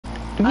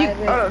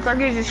So I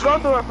get you scroll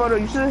through our photo.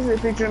 You should see a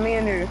picture of me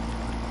in there.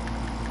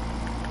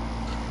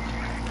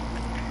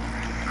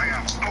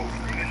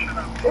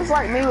 It's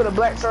like me with a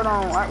black shirt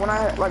on, like when I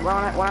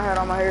had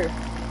on my hair.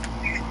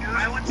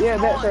 Yeah,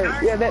 that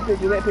shirt. Yeah, that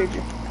picture.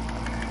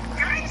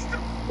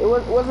 It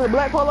was it a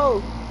black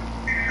polo?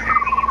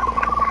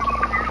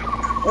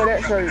 Yeah,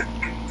 that shirt.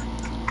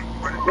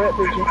 That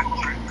picture.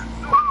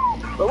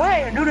 But we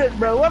ain't gonna do this,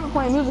 bro. Whoever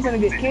playing music's gonna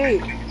get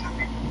kicked.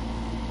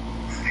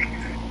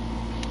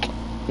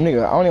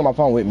 Nigga, I don't have my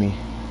phone with me.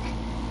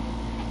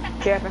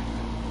 Capping.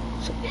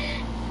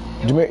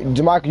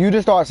 Jamaica, you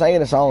just start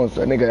saying the songs,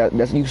 nigga.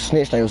 That's you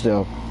snitched on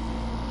yourself.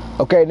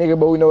 Okay, nigga,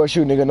 but we know it's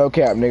you, nigga. No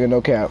cap, nigga.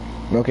 No cap.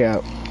 No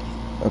cap.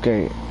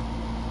 Okay.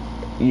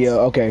 Yeah.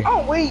 Okay.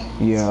 Oh wait.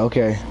 Yeah.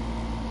 Okay.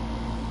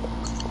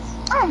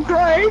 I'm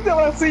crying. Every time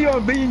I see you,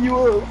 I'm beating you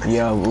up.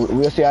 Yeah.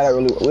 We'll see how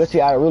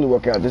that really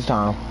work out this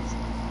time.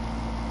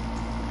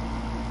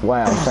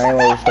 Wow. Same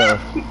old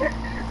stuff.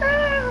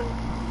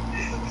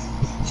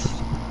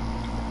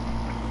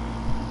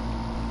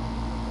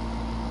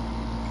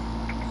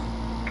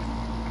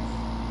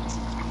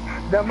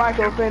 The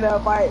Michael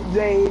finna fight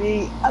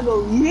JD. I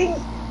go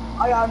yeet.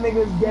 All y'all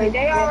niggas gay.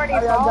 They already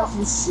all y'all got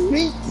some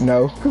feet.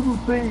 No. Cuckoo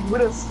things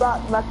with a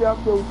stock knock you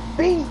off your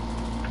feet.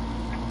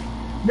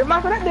 The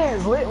Michael, that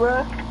dance lit,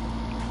 bruh.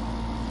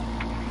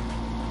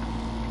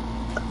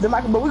 The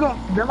Michael, but we gonna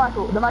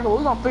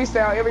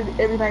freestyle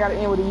everything gotta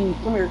end with a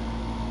yeet. Come here.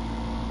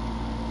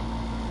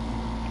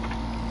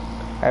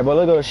 Hey, but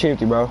look at the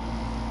shifty, bro.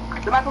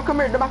 The Michael, come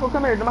here. The Michael,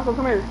 come here. The Michael,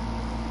 come here.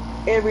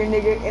 Every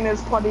nigga in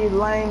this party is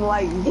lame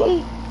like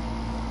yeet.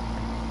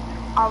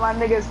 All my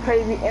niggas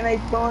crazy and they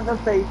throwing the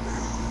face.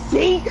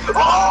 See?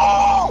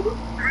 Oh!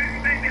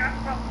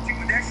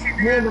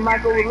 Me and the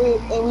Michael were lit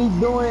and we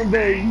doing the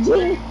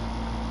yeet.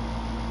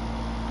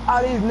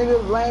 All these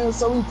niggas lame,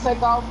 so we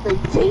take off the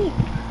teeth.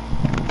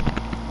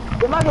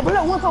 The Michael, but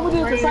that one time we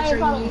did the same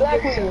time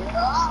exactly.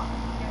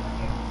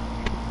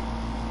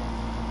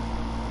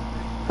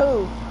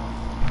 Who?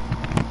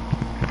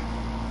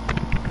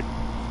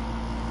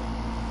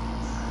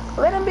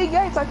 Let him be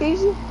gay,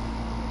 Takeshi.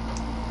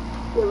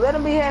 Yeah, let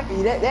them be happy.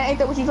 That ain't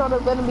that what you told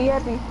us? Let them be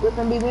happy. Let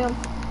them be them.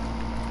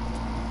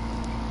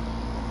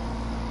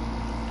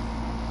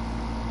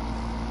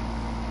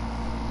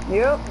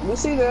 Yep, we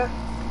see that.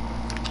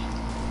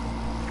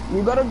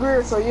 You got a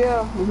Greer, so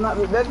yeah,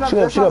 that's not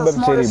the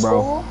smartest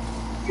school.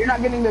 You're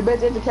not getting the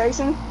best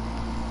education.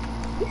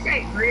 You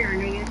say Greer,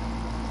 nigga.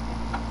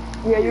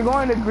 Yeah, you're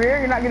going to Greer.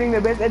 You're not getting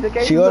the best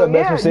education. She go to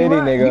Bessemer City,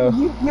 nigga.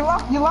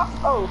 You lost.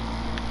 Oh,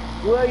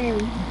 well,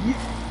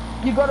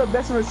 you go to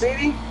Bessemer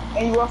City.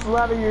 And you lost a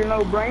lot of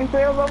your brain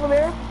cells over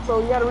there, so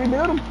you gotta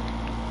rebuild them.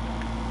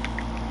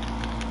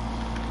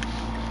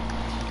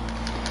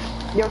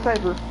 Yo,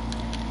 Taper.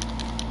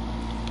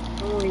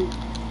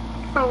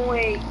 Oh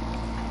wait.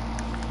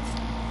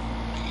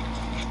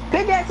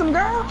 Pick at some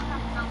girl.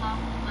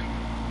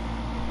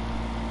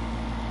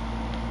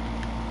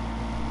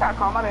 Gotta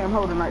call my damn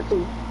hoe tonight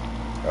too.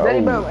 Oh. Daddy,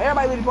 bro,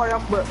 everybody leave the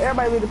party. Bro,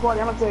 everybody leave the party.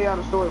 I'm gonna tell y'all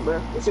the story,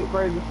 bro. This shit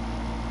crazy.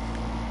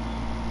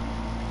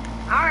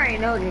 I already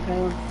know this,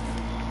 man.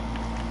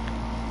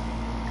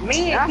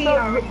 Me and T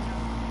already know.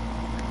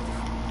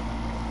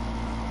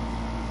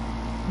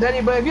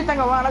 Daddy, but if you think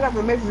I'm lying, I got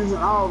the messages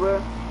and all,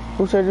 bro.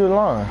 Who said you were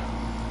lying?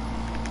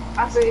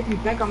 I said if you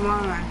think I'm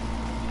lying.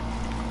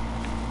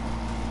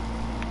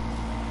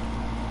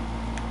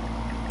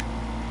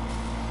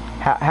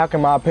 How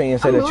can my opinion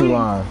say that you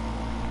lying?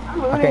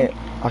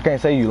 I can't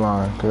say you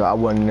lying because I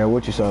wasn't there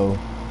with you, so.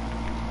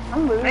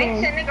 I'm losing.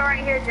 Ain't shit nigga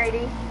right here,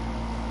 JD.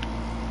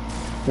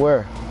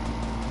 Where?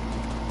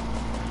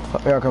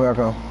 Here I come, here I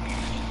come.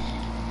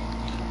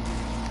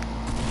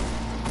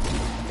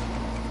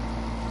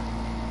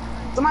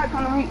 Somebody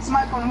come to me,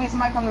 somebody come to me,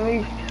 somebody come to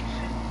me.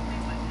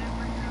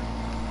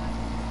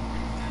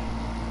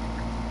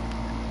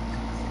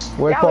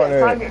 Where's partner?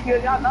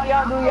 Y'all know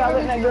y'all do y'all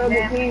letting that girl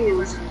get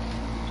kills.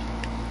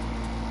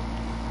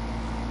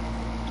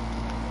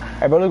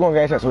 Hey bro, let's go on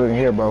game chat so we can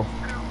hear, bro.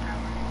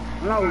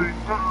 No,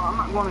 I'm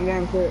not going to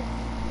game chat.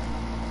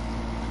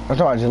 I'm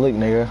talking about Jalik,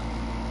 nigga.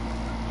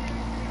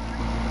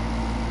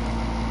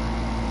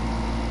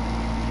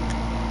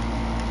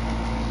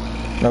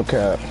 No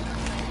cap.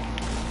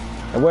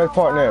 And where's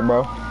partner at,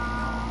 bro? I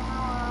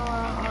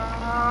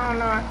don't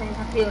know, I think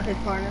I killed his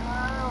partner.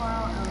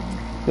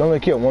 You only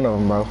killed one of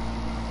them, bro.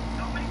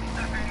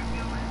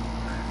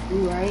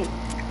 You right.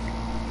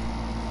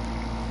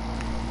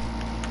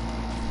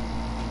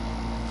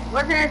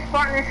 Wasn't his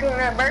partner shooting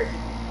at Bert?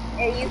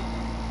 At you?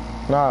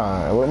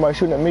 Nah, what am I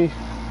shooting at me?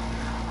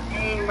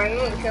 And bro, you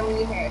didn't tell me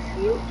you had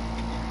shoot.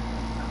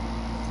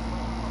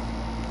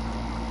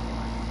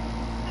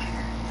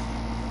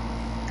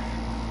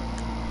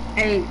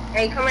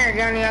 Hey, come here,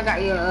 Johnny. I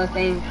got your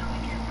thing.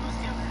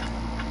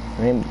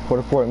 Ain't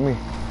report me.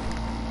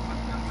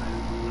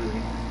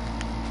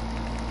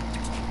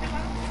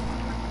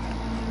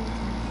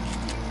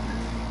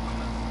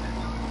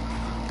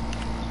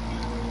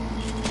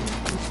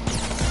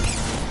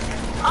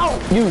 Oh,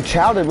 you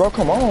childed, bro.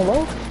 Come on,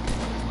 bro.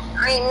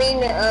 I ain't mean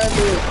to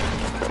do it.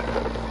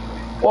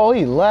 Whoa,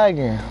 he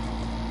lagging.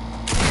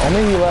 I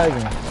mean, he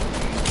lagging.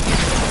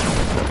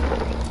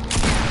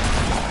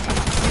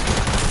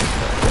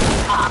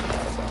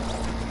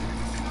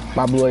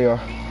 My blue AR.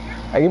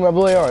 Hey, give me my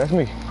blue AR. That's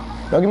me.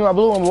 No, give me my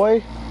blue one,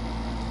 boy.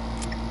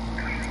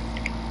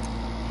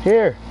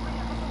 Here.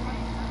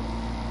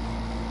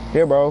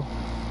 Here, bro.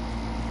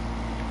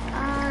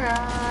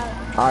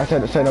 Alright,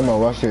 say no more.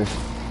 Watch this.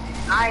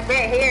 I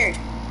bet here.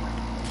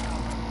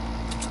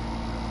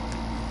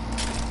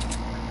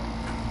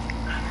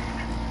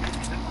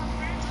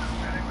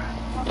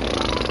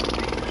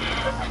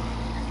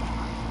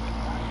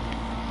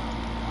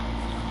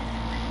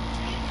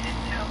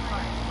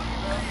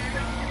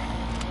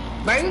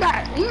 Bro, you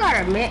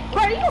gotta admit,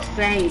 bro, you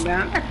say, bro,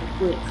 I'm about to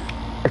quit.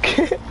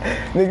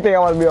 Nigga think I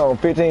want to be on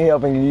 15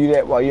 health and give you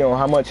that while you on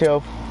how much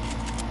health?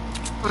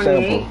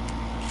 Simple.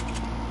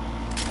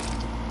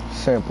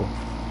 Simple.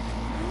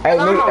 Hey,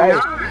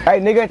 nigga, hey,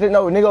 nigga,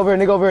 nigga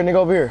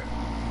over here.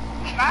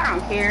 I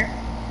don't care.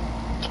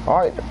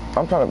 Alright,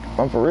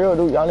 I'm for real,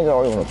 dude. Y'all niggas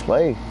already wanna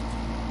play.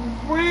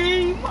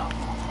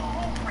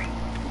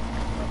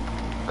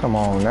 Come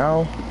on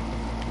now.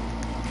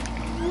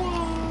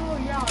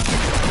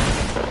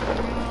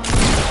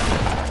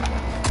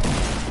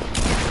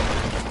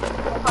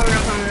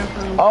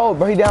 Oh,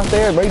 bro, he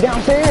downstairs, bro, he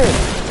downstairs.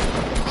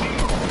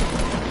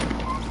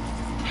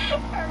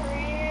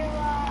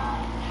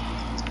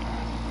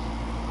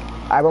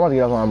 Alright, bro, I'm about to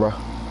get offline, bro.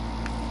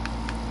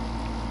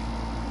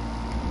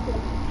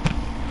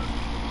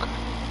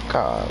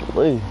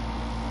 Golly.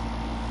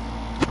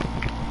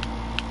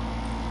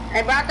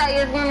 Hey, bro, I thought you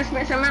was going to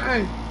Spencer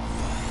Mountain.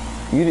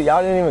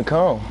 Y'all didn't even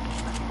come.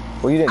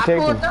 Well, you didn't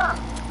text me.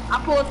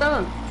 I pulled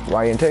up.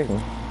 Why you didn't text me?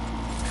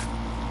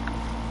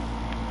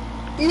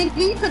 Nigga,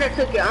 you could have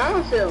took your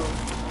own self.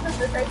 That's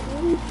what they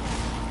do.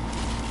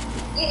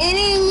 And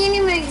then you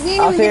didn't even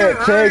I said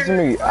text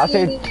me.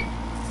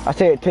 I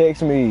said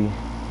text me.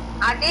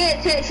 I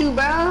did text you,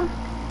 bro.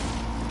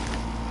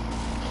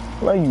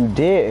 No, you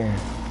didn't.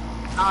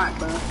 Alright,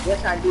 bro.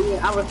 Yes, I did.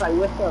 I was like,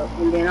 what's up?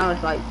 And then I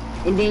was like,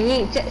 and then you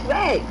didn't text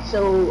back,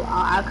 so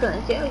I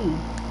couldn't tell you.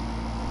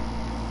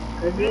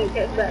 Cause you didn't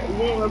text back, you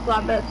didn't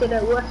reply back to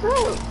that what's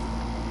up.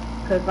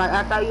 Cause like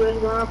I thought you was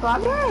gonna reply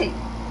back.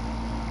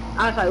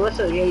 I was like, what's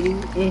up, JD?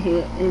 And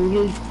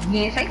you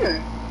didn't say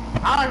nothing.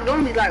 I was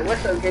gonna be like,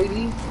 what's up,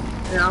 JD?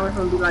 And I was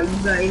gonna be like, you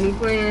got any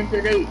plans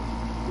today?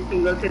 You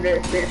can go to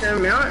that Spencer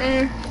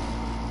Mountain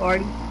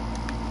party.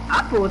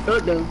 I pulled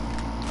up though.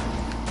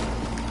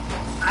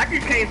 I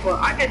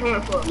just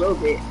went for a little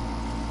bit,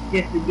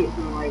 just to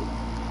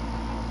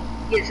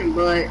get some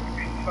blood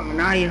from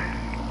Anaya.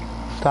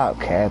 Stop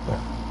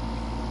capping.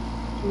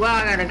 What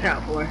I gotta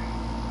count for?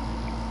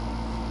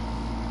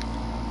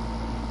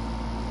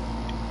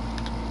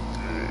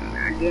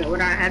 I did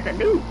what I had to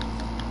do,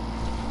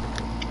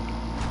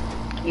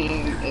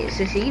 and it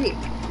succeeded.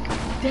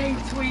 They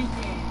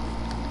tweaking.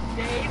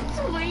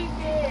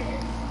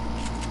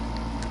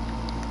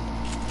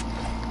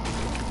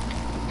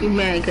 You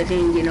mad because you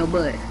didn't get no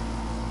butt?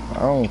 I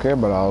don't care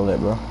about all that,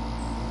 bro.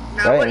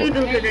 Now what do you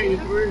do today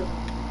for real?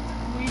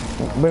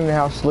 Been in the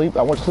house sleep.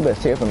 I went to sleep at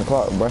 7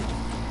 o'clock, bro.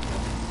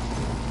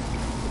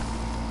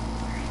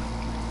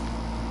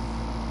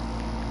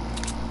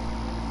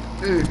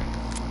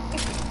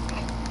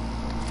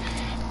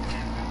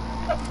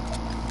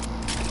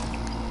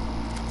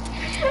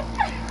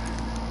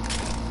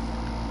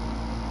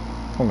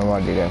 I don't know why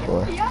I did that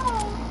for. Yo,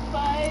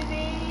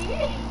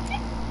 funny.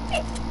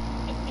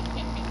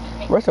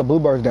 Where's the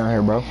bluebirds down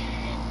here, bro?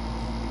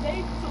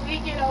 They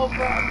tweaking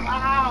over a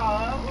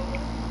mom.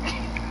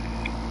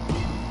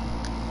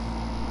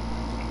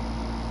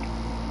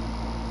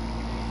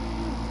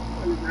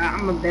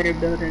 I'm a better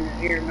builder than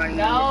everybody.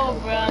 No,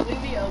 bro,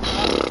 leave me alone.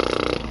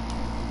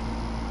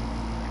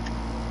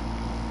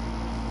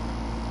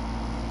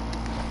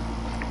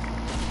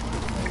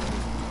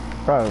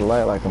 Probably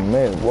light like a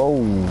mess. Whoa.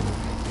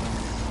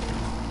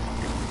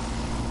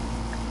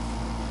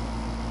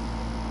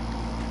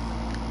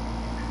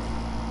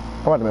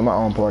 I'm about to make my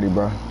own party,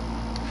 bro.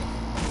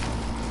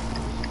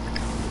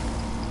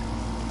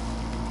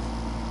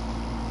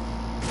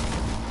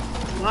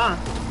 Wow.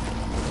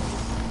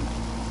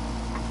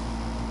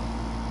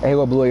 Hey,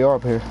 what blue AR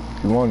up here?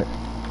 You want it?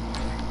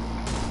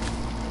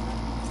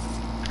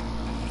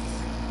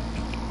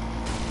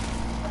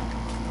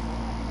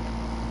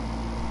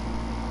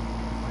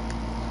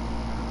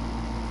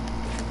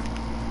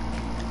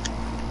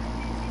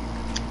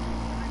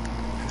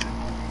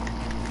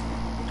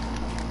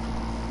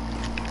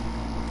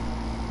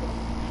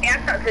 Yeah, I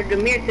talked to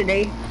Demir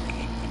today.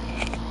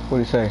 What do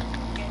you say?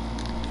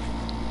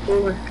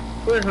 Who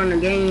was on the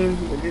game,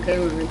 but just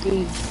came on the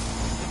TV.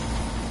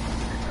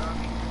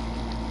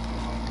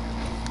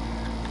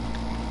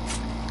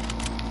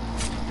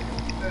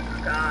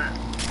 God.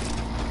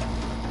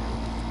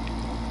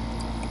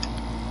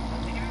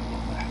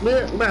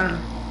 But, bro,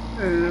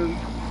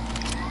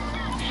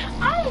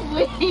 I'm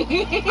weak.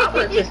 I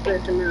was just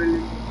listening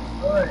to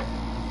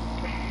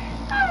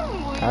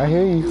I'm weak. I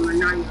hear you.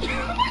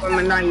 this.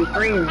 I'm not your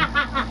friend.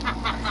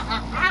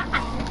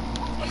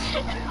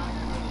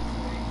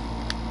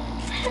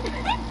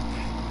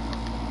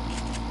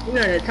 You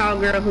know that tall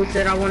girl who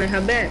said I wanted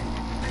her back?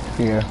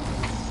 Yeah.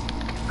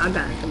 I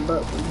got some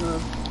butt from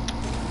her.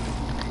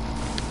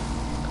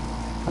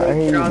 I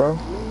hear you, bro.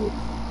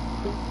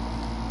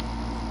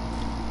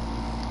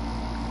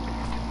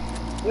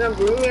 You don't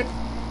believe me?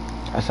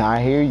 I said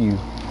I hear you. You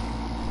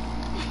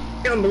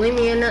don't believe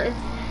me or nothing?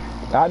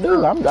 I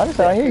do. I just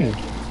said I hear you.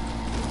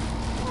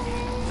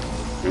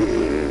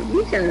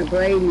 You trying to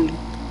play me.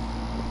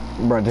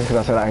 Bro, just because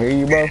I said I hear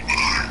you, bro.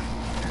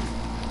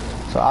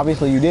 So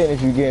obviously you didn't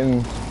if you're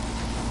getting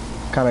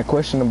kind of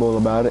questionable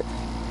about it.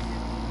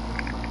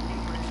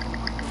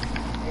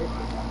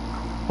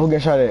 Who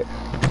get shot at?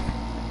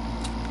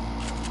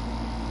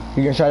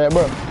 You get shot at,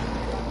 bro?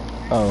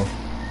 Oh.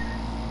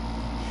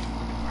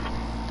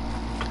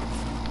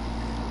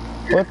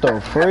 What the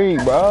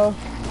freak, bro?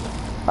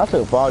 I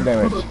took fall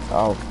damage.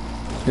 Oh.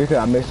 Just because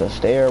I missed a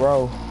stair,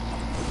 bro.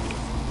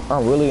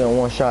 I'm really on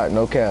one shot,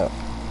 no cap.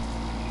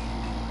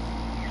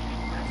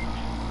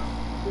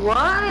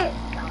 What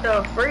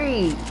the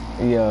freak?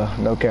 Yeah,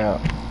 no cap.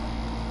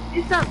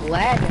 You stop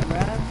lagging, bro.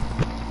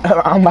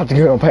 I'm about to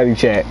get on petty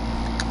chat.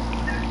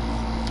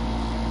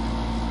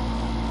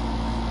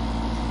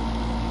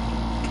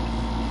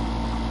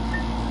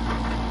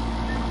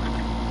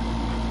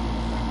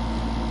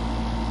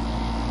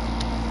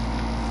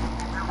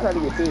 I gotta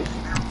get fish.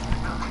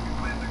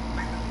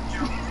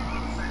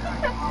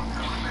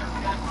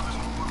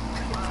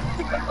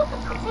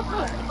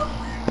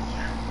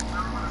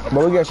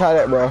 But we get shot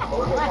at, bro.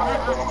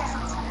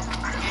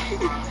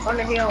 On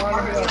the hill,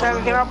 on the hill.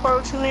 Can I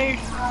approach you?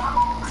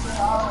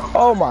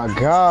 Oh my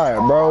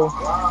god, bro.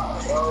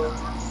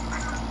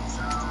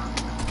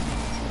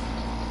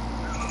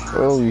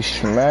 Holy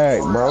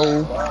smack, bro.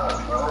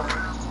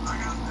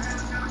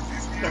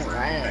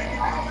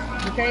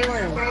 You can't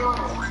win.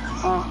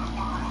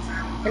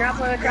 Can I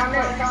play with y'all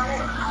next?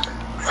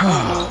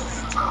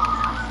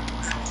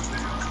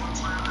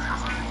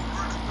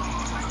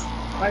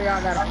 Why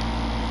y'all got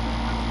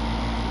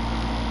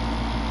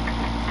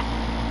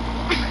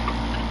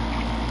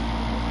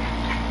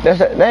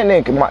That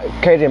nigga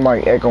KJ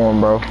Mike echoing,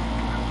 bro.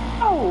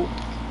 Oh,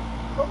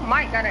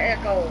 Mike got an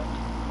echo.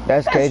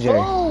 That's KJ.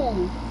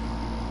 Fool.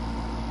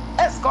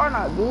 That scar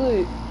not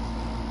good.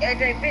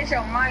 AJ, fix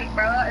your mic,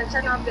 bro, and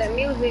turn off that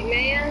music,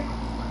 man.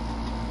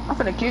 I'm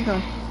finna kick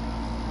him.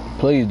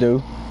 Please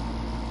do.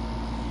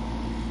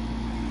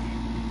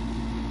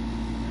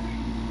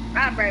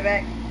 I'll be right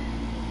back.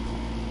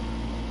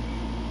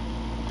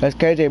 That's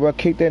KJ, bro.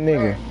 Kick that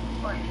nigga.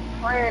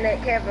 Playing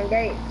at Kevin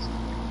Gates.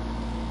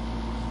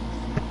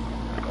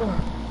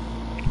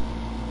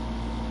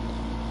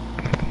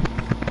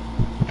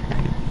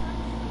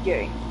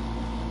 Yay.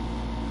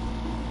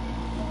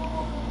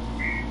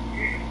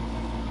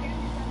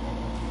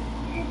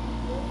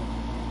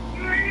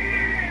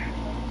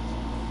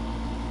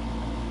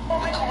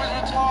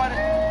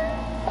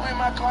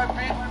 My car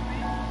beat,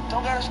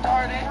 don't gotta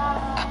start it.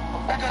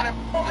 Back on that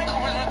was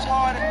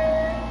retarded.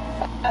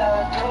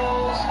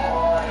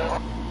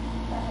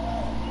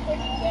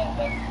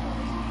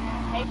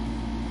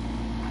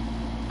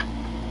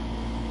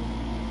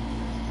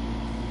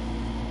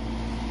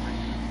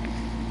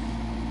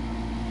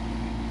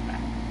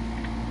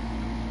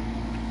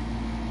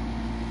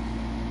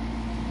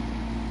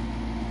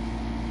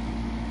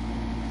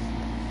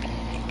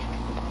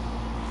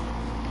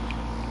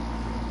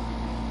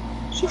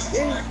 She's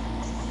scared.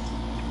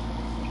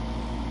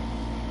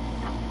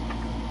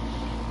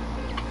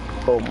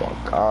 Oh my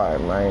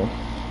god, man.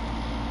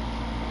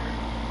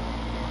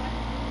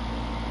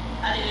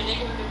 I need a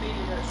nigga who can be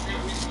the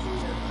sickness to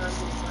the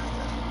person.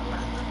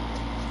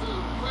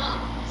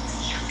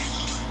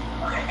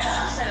 Okay, I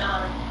said I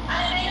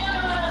need a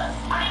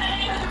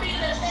nigga who can be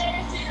the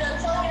sickness to the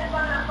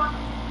person.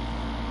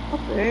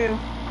 What the hell?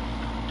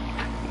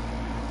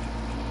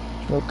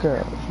 Okay,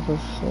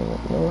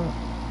 no.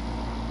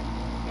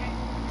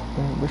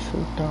 Be so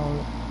down.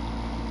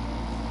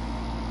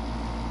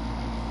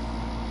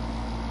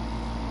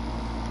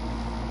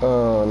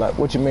 Like,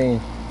 what you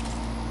mean?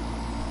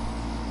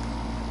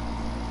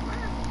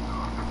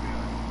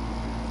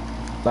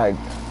 Like,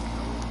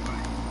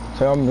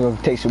 so I'm gonna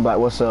text you back,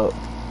 what's up?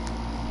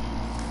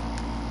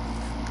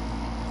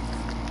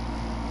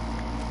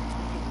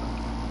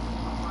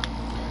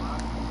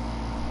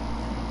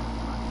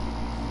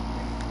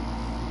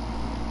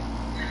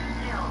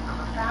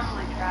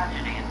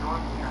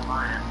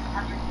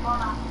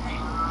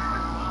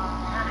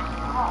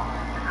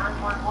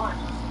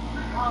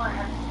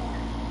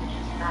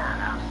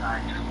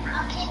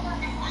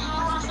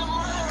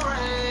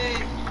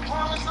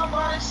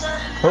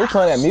 Who's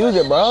playing that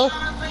music, bro?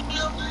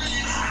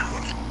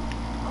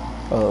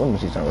 Oh, let me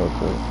see something real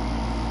quick.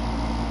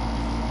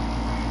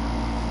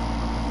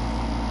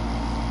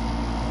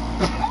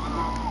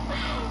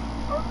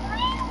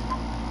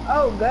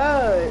 Oh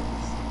god.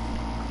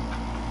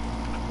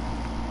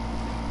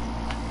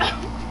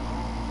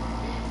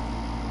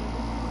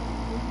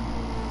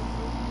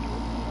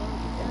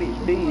 That bitch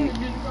dead.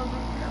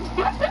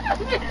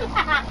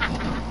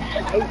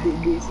 hate big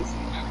bitches.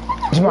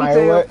 Somebody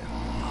tell- what?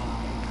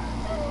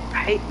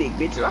 I hate big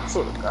bitches. I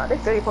swear to God. They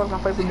say they post my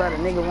Facebook about a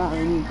nigga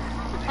wanting me.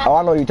 Oh,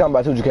 I know what you talking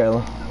about too,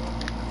 Jacqueline.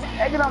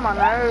 They get on my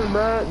nerves,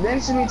 bro.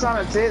 Then she be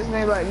trying to text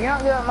me like, you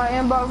don't get out my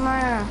inbox,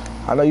 man.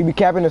 I know you be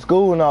capping in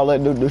school and all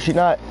that. Do she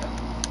not?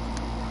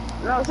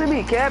 No, she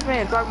be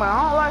capping, talking about,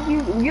 I don't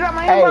like you. Get out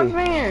my inbox,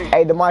 man.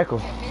 Hey,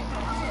 DeMichael.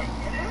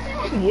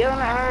 She yelling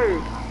at her.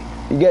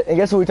 And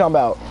guess what we talking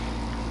about?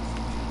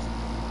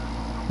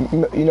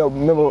 You know,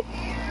 remember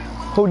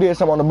who did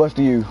something on the bus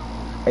to you?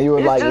 And you were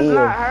It's like, just yeah.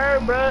 not her,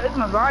 bro. It's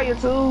Mazaya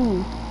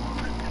too.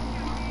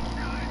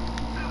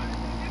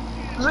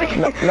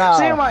 Nah.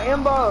 She in my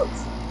inbox.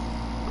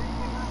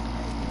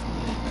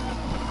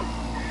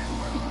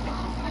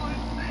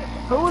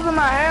 Who was in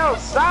my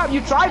house? Stop,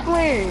 you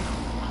trifling.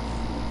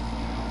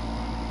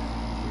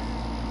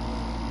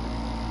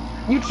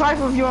 You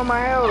trifling if you in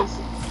my house.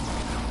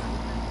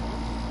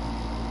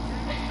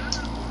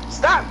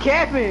 Stop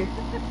capping.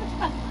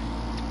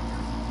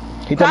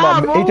 He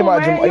talking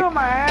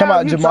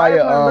about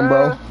Jemiah,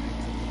 bro.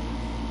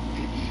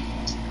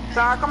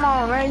 Sorry, come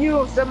on, man. You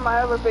don't step in my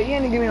elevator. You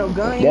ain't give me no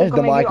gun. You That's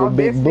come and get all DeMichael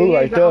Big this Boo thing.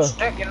 right You got no there.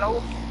 stack, you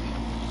know?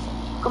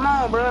 Come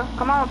on, bro.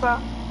 Come on,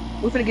 pal.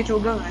 We finna get you a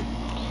gun.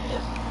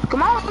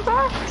 Come on,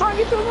 pal. Try to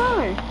get you a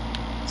gun.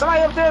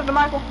 Somebody upstairs,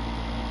 DeMichael.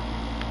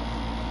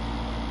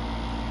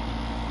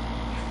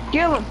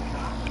 Kill him.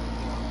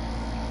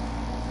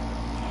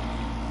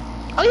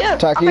 Oh yeah.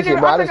 Takisha,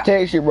 bro, I just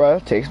text you, bro.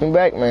 Text me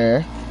back,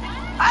 man.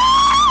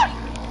 Ah!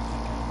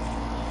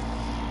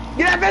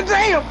 Get out that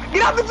jam!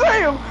 Get out the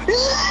jam!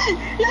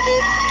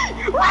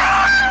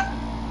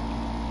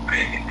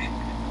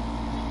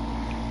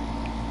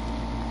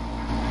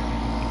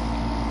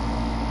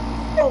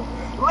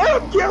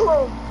 Let him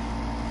kill him!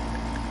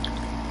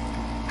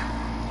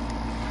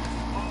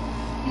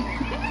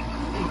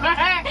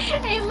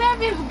 He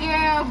left his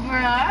girl,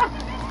 bro.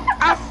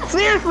 I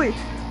seriously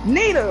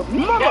need a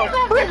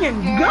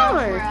motherfucking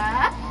gun!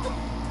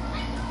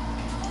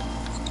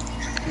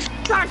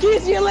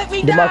 Takisha, you let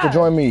me die! DeMichael,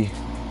 join me.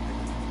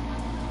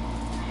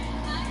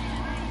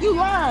 You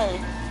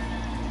lying.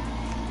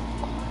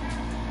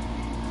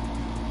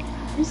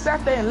 You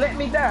sat there and let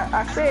me die.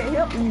 I said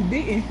help and you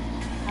didn't.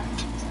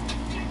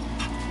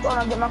 Thought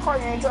I get my car,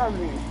 you ain't talking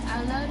to me.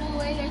 I love the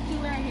way that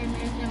you out here,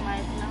 Mr.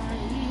 Mike.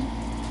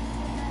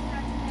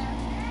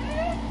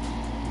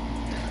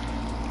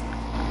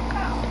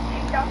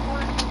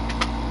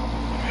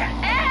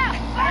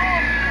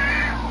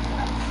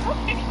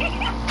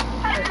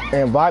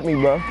 Invite me,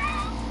 bro.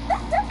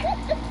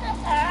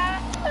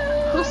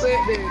 Who said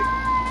that?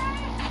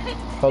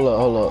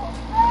 Hold up.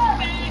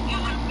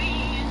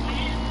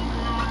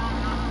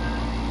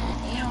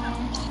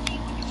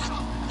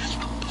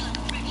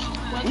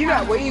 You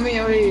got wave in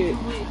your head.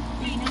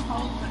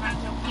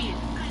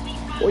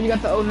 Or you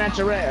got the old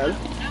natural.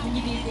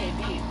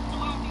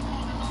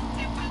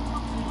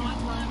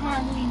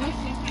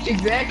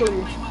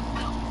 Exactly.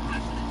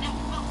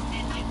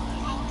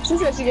 She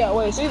said she got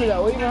wave. She either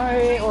got wave in her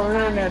head or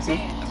her natural.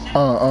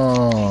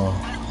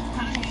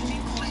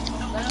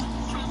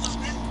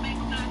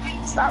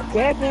 Stop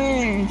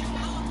capping.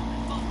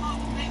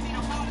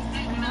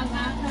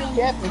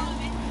 Capping.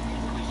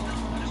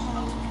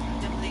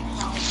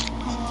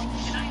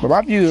 But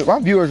my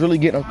viewers really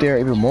getting up there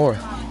even more.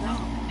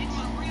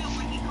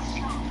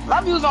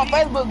 My views on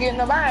Facebook getting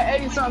up. I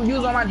had 80 something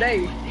views on my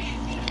day.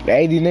 The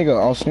 80 nigga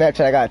on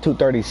Snapchat, I got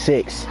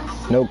 236.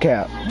 No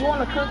cap. You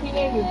want a cookie,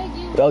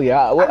 nigga? Oh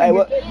yeah. Hey,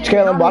 what?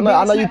 Caleb,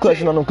 I know you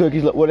clutching on them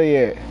cookies. Look, where they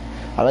at?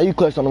 I know you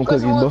clutching on them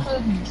cookies, bro.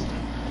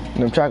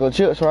 Them chocolate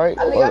chips, right?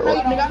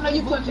 I know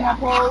you clutching my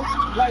pole.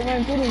 Like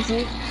running through this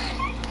shit.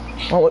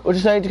 What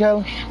you say,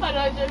 Caleb?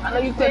 I know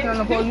you clutching on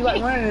the pole. You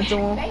like running into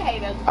them. They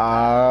hate us.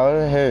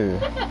 Oh, hell.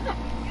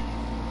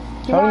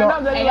 You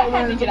know that Hey, you I like had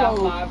to running get into off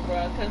poles. live,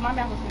 bro, because my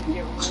mouth was going to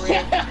get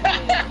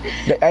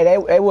real. Hey,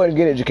 they wouldn't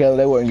get it, Jaquela.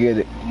 They wouldn't get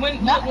it. When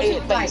she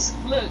was like,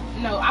 look,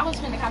 no, I was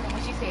finna comment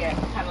when she said,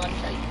 kind of let me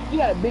show you. You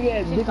got a big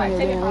ass dick on your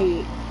damn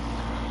head.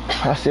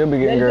 I still be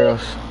getting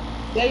girls.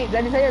 Daddy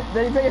tell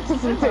your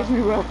sister to text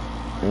me, bro.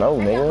 No,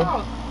 nigga.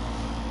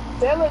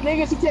 Tell her,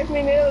 nigga, she text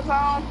me the other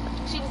time.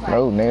 She was like,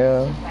 No,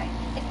 nigga.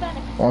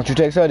 Why don't you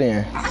text her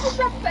then? I was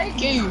just saying,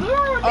 Key.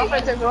 I'm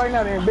finna text her right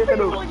now then, bitch. What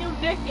are you doing your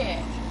dick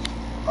at?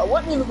 I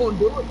wasn't even gonna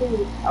do it to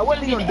you. I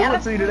wasn't even gonna do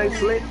it to you today,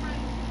 slick.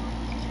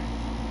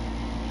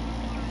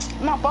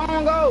 My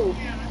phone go.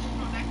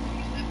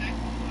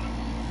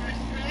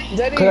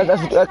 Cause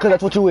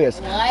that's what you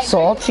is.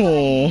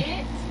 Salty.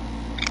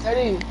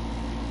 JD.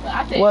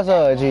 What's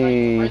up,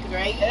 G? He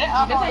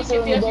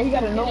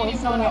got a new one.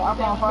 He's on the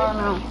iPhone 5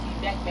 now.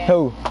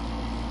 Who?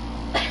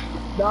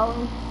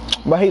 Dog.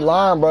 But he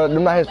lying, bro.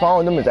 Them not his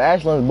phone. Them is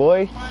Ashland's,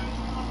 boy.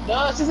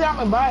 Duh, she said I'm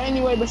gonna buy it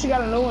anyway, but she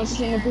got a new one. She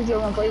sent me a picture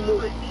on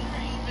Facebook.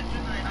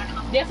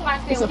 That's why I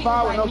said, it's a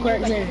 5 with no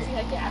cracks in it.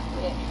 I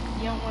said,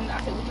 you don't want to, I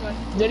said, what you want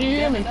to do? Did you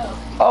hear me?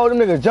 Oh, them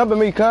niggas jumping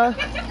me, cuz.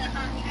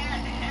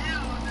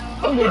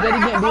 I'm gonna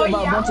getting beat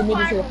by a bunch of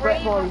niggas at a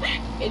frat party.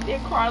 And then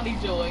Carly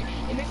Joy.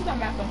 And then she's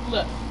talking about some,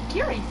 look,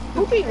 Curious.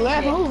 Who keep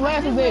laughing? Who's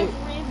laughing there?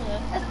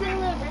 That's the little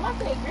girl. I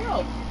said,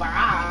 girl,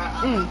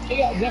 bye. He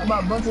got jumped by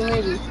a bunch of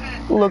niggas.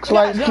 Looks He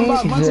got like jumped by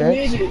a bunch of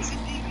he's niggas.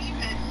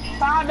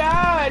 I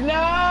died,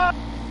 no!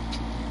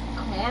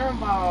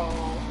 Cornball.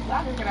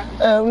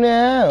 Oh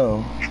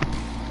no.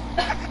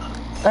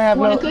 I have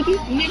Want a no. cookie,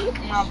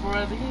 nigga? My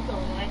brother, he's so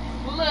like,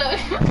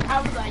 look, I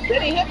was like,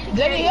 Did he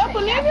help a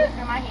nigga?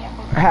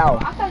 How?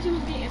 I thought you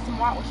was getting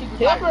smart when she was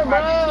Help like, her, bro. I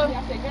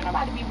said, girl,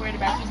 nobody be worried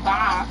about you.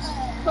 Bye.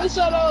 Push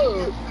that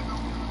up.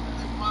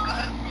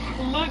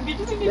 Look, did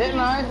you see me? That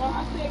night.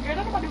 I said, girl,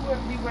 nobody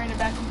be worried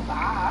about you.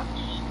 Bye.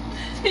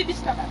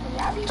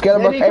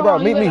 Scared of hey bro,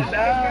 meet me.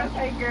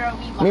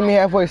 Meet me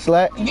halfway,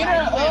 slack. Get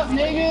her up,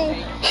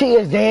 nigga. She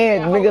is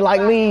dead, nigga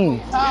like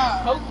me.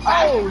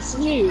 Oh,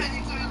 shit.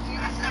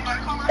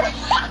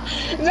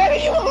 Nigga,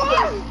 you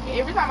alive?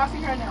 Every time I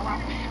see her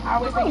now, I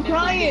always think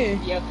crying.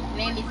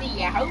 Let me see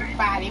your whole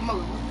body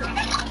move.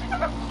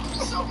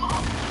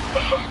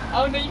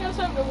 Oh no, you gotta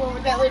show me the one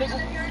with that little.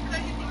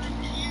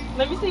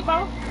 Let me see,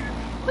 Bo.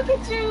 Look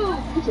at you.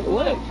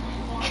 What?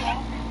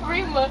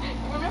 Rima,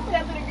 remember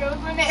that little girl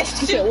doing that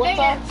shit? Said, what's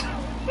up?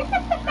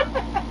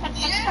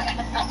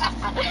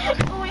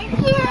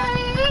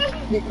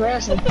 Get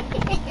crashing.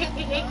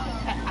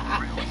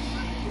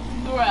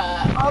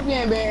 Bruh. I'm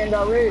getting banned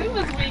already. We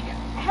was weak.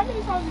 How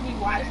many times did we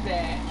watch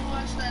that?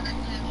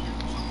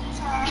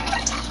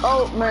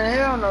 Oh man,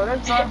 hell no,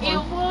 that's not It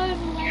was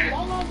like,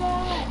 oh my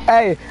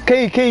god.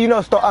 Hey, Key, you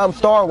know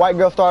Star, white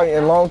girl Star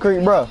in Long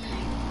Creek, bro.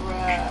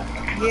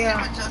 Bruh.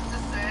 Yeah.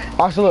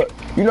 Also, look,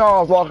 you know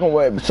I was walking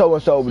with so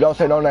and so, but don't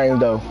say no names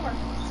though.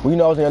 Well, you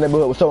know I was in your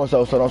neighborhood with so and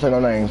so, so don't say no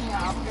names.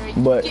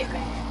 But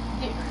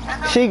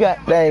she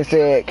got there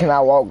said, "Can I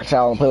walk with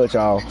y'all and play with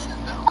y'all?"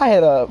 I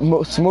had a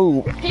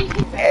smooth.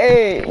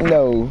 Hey,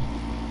 no.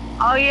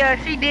 Oh yeah,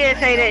 she did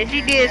say that.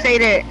 She did say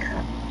that.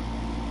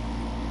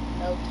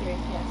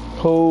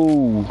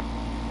 Who?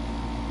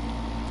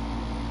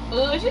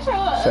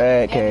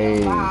 Sad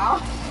case.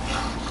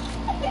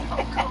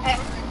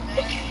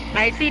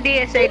 Hey, she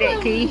did say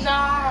that, Key.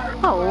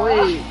 Oh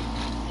wait.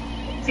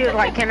 She was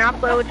like, "Can I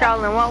play with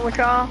y'all and walk with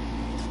y'all?"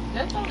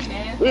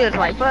 We was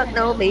like, "Fuck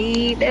no,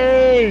 baby."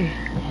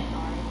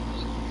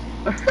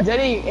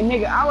 JD, and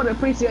nigga, I would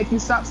appreciate you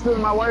stop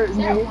stealing my words,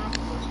 nigga.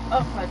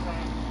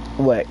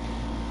 What?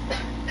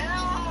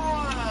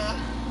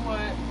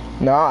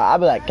 No, I'll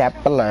be like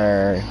Capital.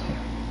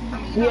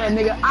 Yeah,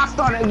 nigga, I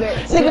started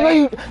that.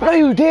 Nigga, no,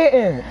 you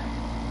didn't.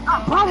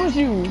 I promise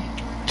you.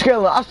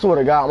 Killer, I swear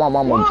to God, my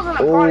mama.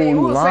 Oh,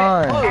 you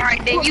lying.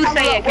 Alright, then you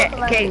say it,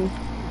 Kate.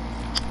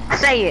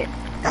 Say it.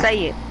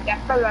 Say it.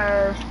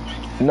 Capital.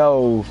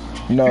 No.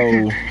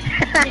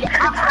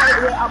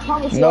 I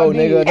promise you. No, I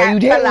did. nigga, no, you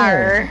didn't.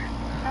 Capital.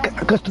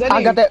 Cause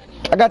I got that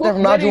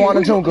from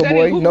Najuan Tunka,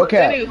 boy. No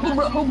cap.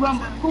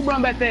 Who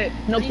brought back that?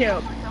 No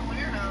cap.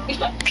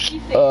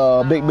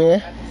 Big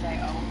Ben.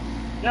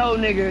 No,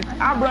 nigga.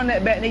 I brought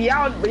that back, nigga.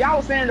 Y'all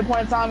was saying it at the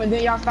point in time, and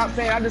then y'all stopped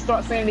saying it. I just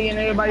started saying it, and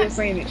everybody else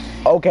saying it.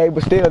 Okay,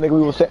 but still, nigga,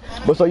 we was saying.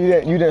 But so you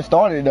didn't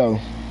start it though.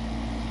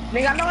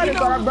 Nigga, I know I didn't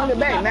start. I brought it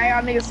back. Now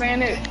y'all niggas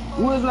saying it.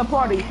 We was in a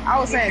party. I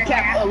was saying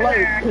cap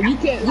alert, cause you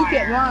kept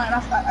lying.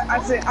 I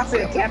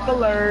said cap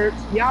alert.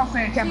 Y'all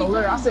saying cap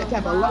alert. I said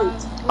cap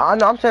alert. I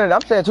know. I'm saying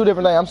two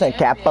different things. I'm saying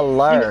cap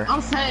alert.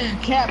 I'm saying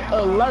cap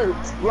alert.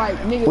 Like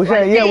nigga. We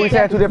saying we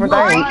saying two different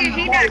things.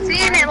 He not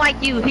saying it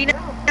like you. He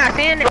not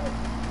saying it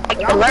like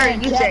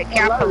alert. You said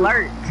cap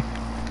alert.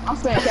 I'm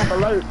saying cap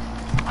alert.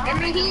 And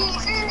then he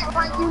ain't saying it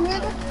like you,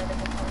 nigga.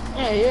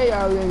 Yeah,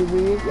 y'all niggas be.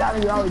 Y'all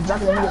niggas always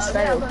dropping niggas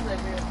stale.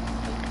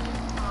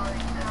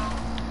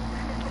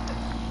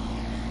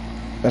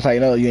 That's how you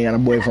know you ain't got a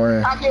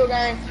boyfriend. I kill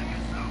gang.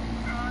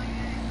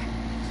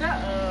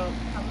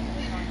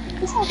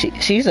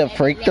 She's a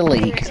freak to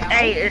leak.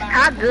 Hey, is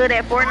Ty good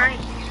at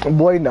Fortnite?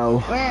 Boy,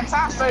 no. Man,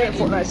 Ty straight at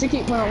Fortnite. She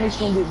keep playing on me. She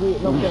gonna get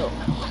good. No doubt.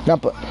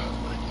 Not but.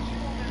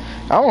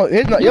 I don't.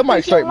 It's not. Your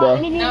mic straight, bro.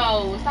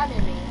 No, stop it,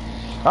 man.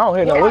 I don't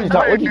hear no.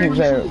 What you keep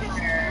saying?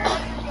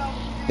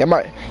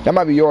 That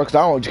might be yours, cause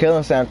I don't.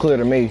 Kellen sound clear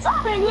to me.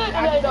 Stop being good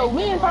today though.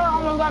 We and Ty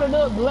almost got it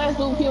up. The last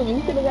dude killed me.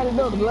 We could have got it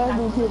up. The last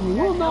dude killed me.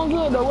 We was doing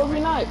good though. Every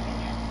night.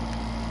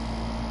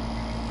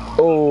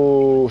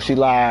 Oh, she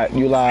lied.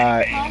 You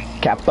lied.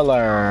 Capital.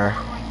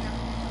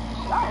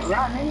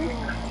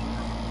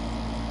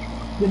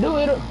 The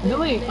dude,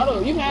 delete. Oh,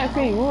 you can ask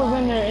me. We was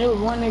in there. It was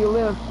one nigga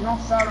left. And I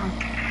shot him.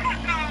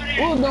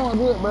 We was doing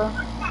good, bro.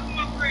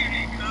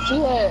 She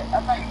had, I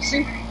think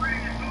she.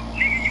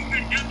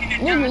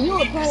 Nigga, you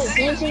were paying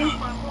attention.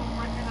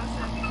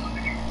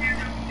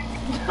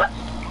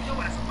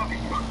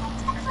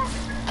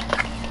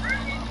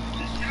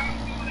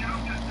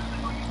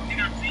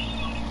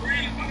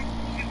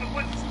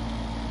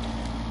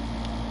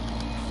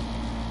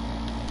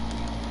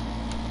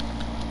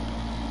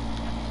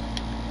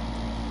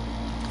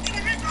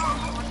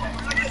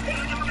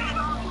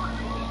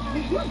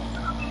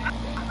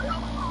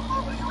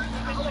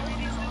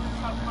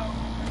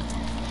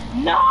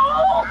 No!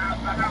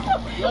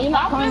 Yo, you're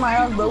not coming to my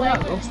house, bro. We're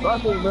not gonna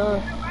start this,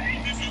 bro.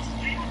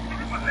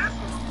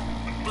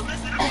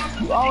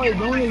 You always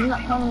doing this. You're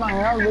not coming to my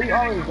house, but you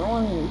always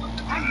doing this.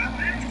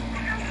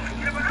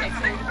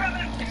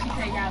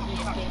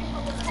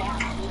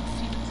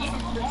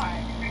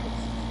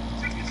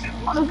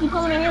 Why don't you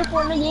coming in here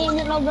for a nigga? You ain't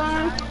get no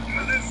gun?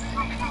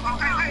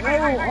 No,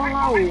 oh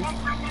no.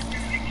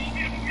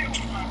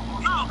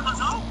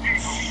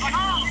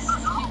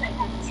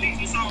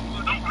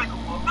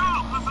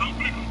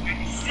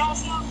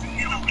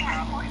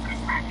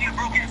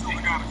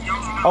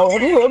 Oh,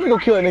 let me go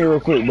kill that nigga real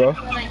quick, bro.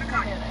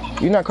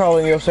 You not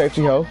calling your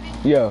safety, ho?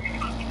 Yeah.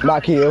 My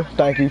kill.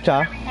 Thank you,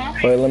 Ty,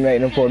 for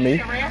eliminating them for me.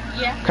 Can I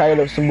get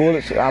up some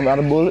bullets? I'm out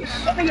of bullets.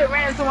 That nigga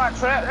ran into my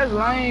trap. That's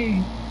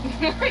lame.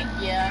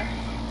 Yeah.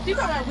 She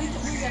told me we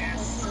got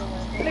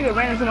That nigga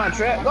ran into my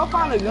trap. Go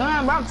find a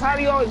gun, bro. I'm tired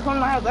of you always coming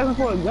to my house asking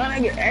for a gun. I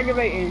get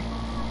aggravating.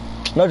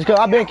 No, just cause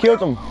I've been killed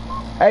them.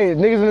 Hey,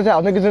 niggas in this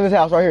house. Niggas in this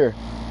house right here.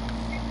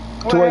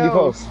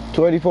 284.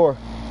 284.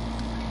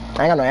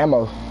 I ain't got no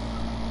ammo.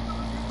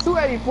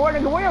 284,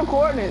 nigga. Where your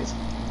coordinates?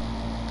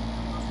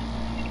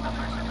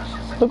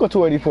 Look what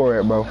 284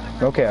 at, bro.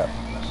 No cap.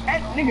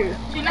 Hey, nigga.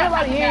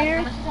 Nobody in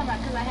here.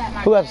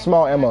 Who has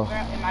small ammo?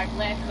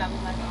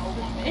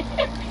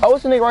 Oh,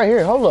 it's the nigga right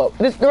here. Hold up.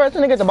 This the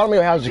nigga at the bottom of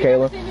your house,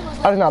 Kayla.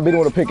 I did not beat him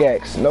with a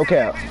pickaxe. No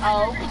cap.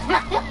 Oh.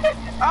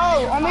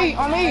 Oh, on me,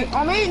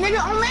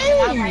 nigga, on me.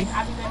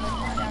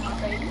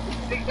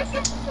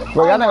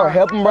 Bro, y'all not gonna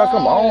help him, bro.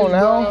 Come on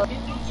now.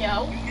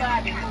 Yo,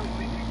 buddy.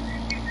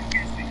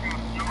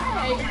 I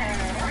hate her.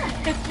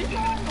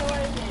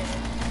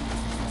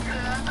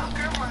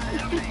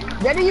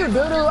 Daddy, you doo-doo.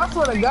 I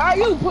swear to God,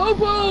 you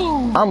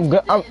poo-poo. I'm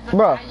good.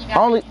 Bro. I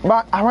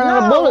ran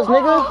out of bullets,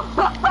 nigga.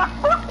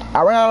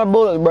 I ran out of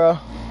bullets, bro.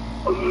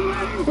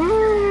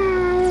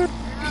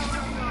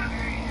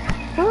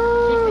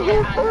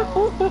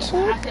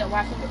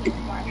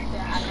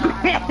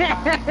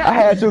 I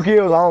had 2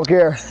 kills. I don't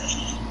care.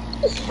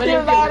 But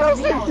if I don't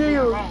see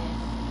you.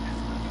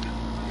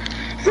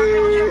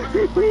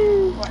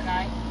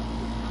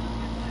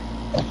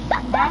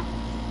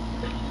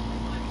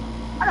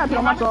 I gotta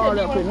throw my sword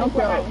up here. No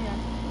problem.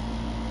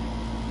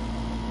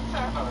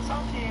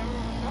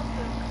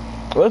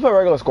 Let's play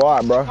regular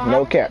squad, bro.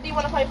 No cap. Do you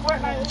want to play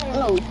Fortnite?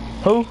 No.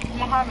 Who?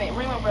 Mohammed,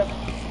 Remo brother.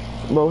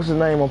 Bro, what's his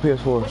name on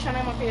PS4? What's your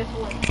name on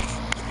PS4?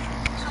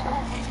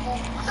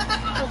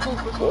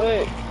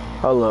 What?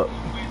 Hold up.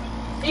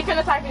 You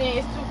finna type it in.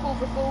 It's too cool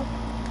for school.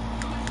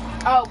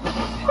 Oh.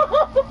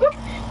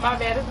 My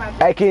bad. It's not.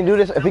 Hey, can you do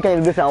this? If he can't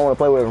do this, I don't want to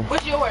play with him.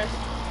 What's yours?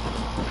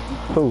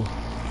 Who?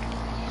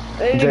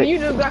 Hey, nigga, you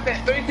just got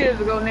that 3 years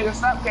ago, nigga.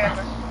 Stop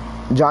capping.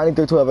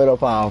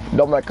 johnny312805.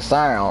 Don't make a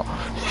sound.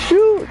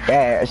 Shoot,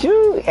 yeah,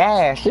 shoot,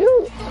 yeah,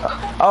 shoot.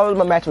 Oh, it's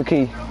my match with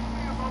Key.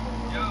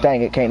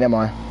 Dang it, can't, never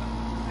mind.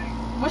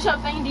 What's your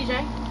thing,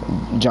 DJ?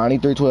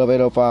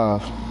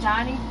 johnny312805.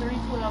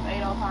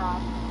 johnny312805.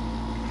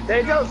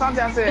 They told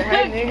something I said,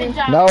 hey, nigga.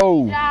 Johnny,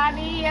 No.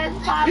 Johnny is You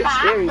Papa.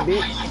 scary,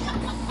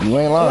 bitch. You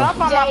ain't When I lying.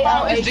 find my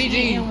phone, it's GG.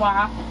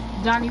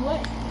 Johnny what?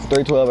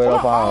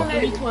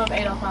 312-805.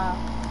 312-805.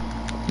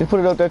 Just put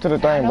it up there to the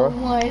thing, bro.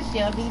 One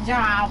shall be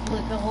job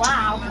looking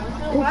wild. I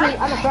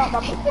done found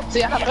my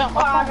See, I done found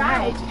my phone.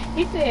 Alright.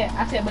 He said,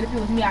 I said, but if it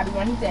was me, I'd be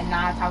one. He said,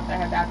 nah, talk to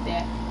her about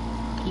that.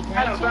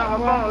 I done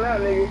found my phone now,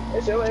 nigga.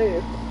 That's your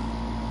ass.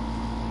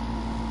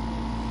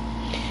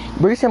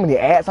 Bro, you see how many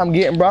ads I'm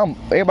getting, bro?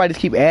 Everybody just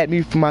keep adding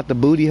me from out the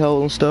booty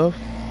hole and stuff.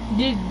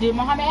 Did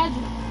Mohammed add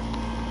you?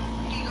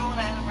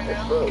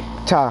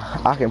 Ty,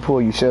 I can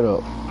pull you. Shut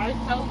up. I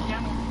told you,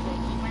 I'm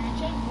gonna keep my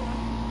check.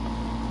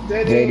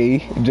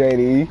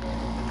 JD.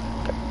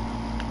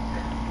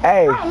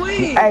 Hey,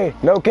 hey,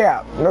 no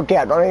cap. Don't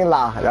even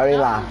lie.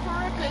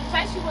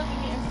 Say she wasn't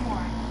getting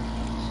smart.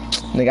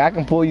 Nigga, I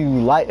can pull you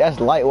light. That's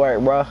light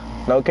work, bro.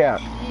 No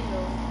cap.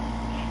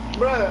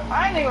 Bruh,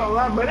 I ain't gonna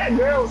lie, but that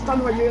girl was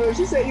talking about you.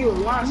 She said you was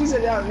lying. She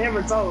said y'all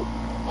never told.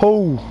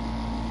 Who?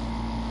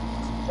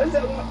 That's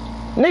that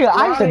Nigga,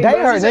 I used to date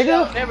her,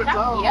 nigga. Never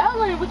told. Yeah,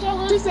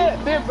 She said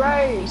 5th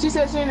grade. She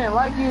said she didn't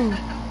like you.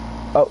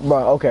 Oh,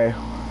 bro, okay.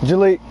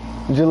 Jaleel.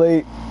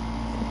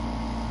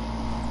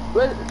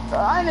 But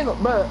I ain't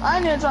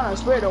even trying to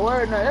spread the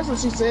word. No, that's what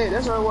she said.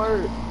 That's her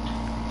word.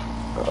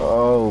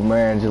 Oh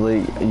man,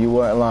 Jaleel, you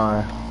wasn't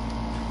lying.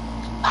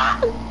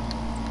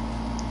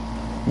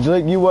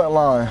 Jaleel, you wasn't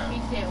lying. He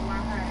said,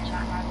 want her and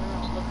not my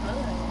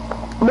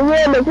girl. The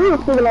man that she was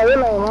speaking like your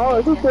name,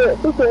 huh? She said,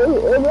 it was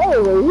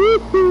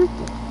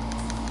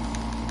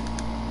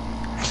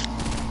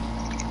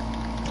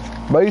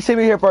Bro, you see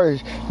me here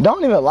first.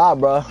 Don't even lie,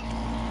 bro.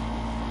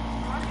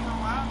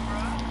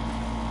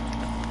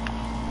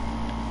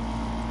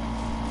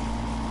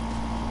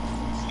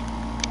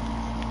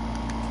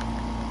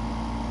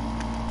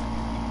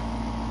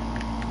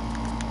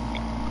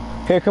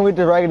 Here, come with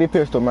the raggedy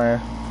pistol,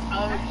 man.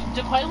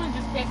 Jaqueline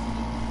just texted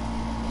me.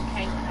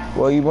 Okay,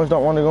 Well, you must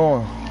don't want to go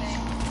on.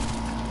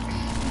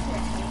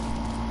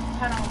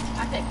 hold on.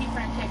 I said, keep her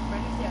in text, but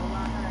he said,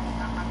 want her and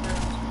not my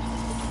girl.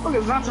 Look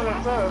at Zonta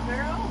myself.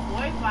 Girl,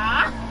 boy,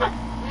 bye.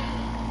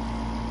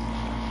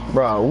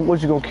 Bro,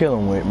 what you gonna kill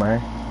him with, man?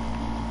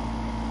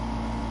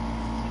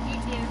 He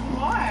getting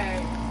smart.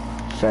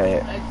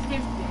 sad.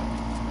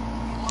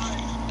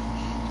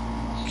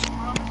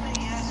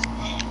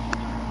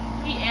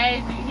 He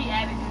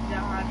added you,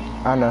 Johnny.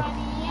 I know.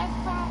 Yes,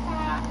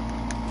 Papa.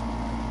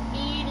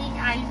 Eating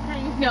ice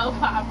cream, no,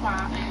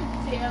 Papa.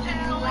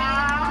 Telling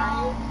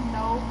lies,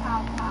 no,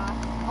 Papa.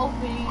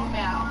 Open your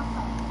mouth.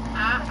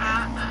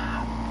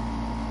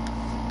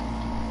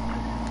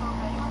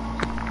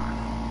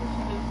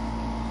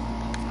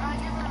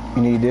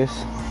 You need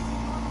this?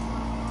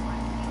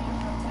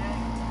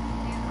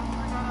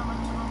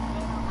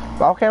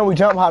 Why can't we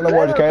jump high no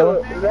more,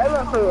 Caleb?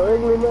 Galen so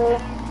ugly, man.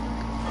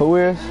 Who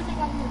is?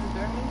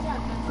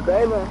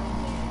 Galen.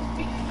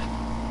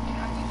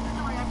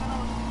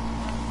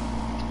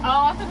 Oh, I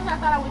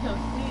thought I was your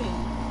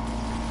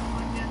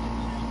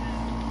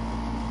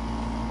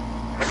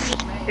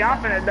kid. Y'all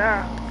finna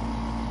die.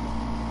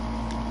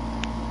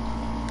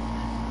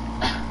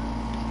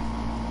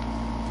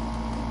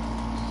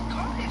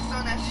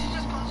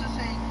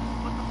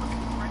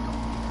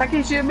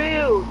 Takesha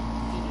build.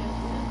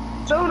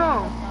 Shoot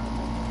him.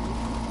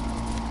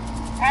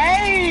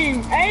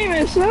 Aim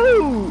and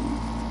shoot.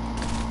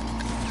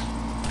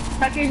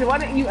 Takesha, why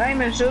didn't you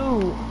aim and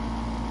shoot?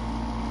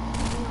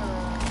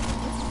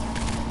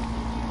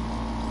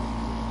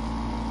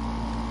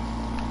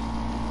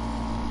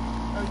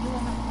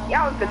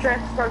 Y'all was the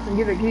trash person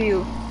get a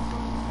kill.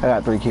 I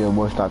got 3 kills,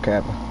 boy. Stop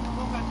capping.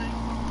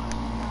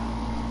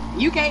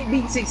 You can't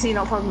beat 16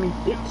 on fucking me,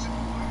 bitch.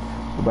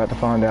 We're about to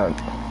find out.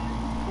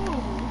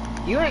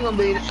 You ain't gonna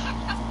beat it.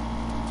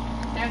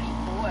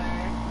 34.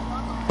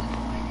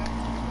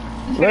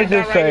 Let's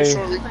just say.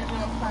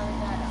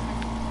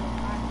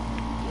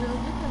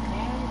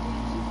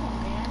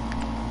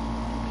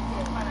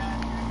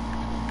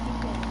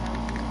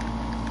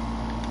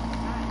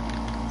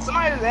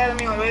 Somebody just added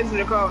me on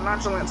Messenger called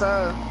Nonchalant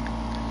Tide.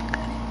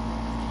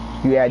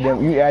 You add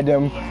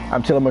them.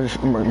 I'm telling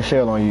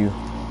Michelle on you.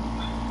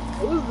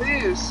 Who's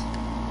this?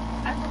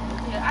 I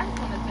just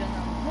want to tell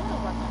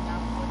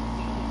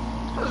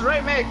Who's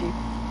Ray Mackey?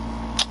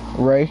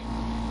 Ray.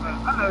 I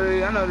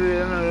know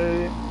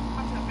that.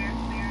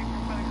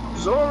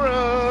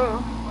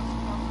 Zora.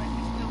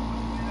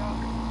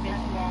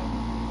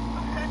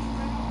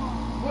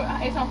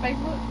 It's on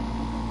Facebook?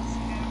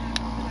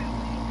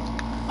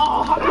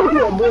 Oh,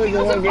 You'll do it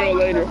to one girl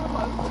later.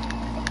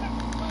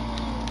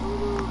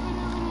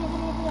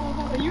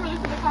 You really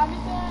gonna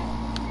comment that?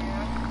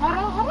 Yeah.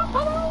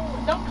 Hold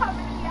on. Don't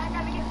comment me. I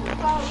gotta get to the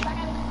phone. I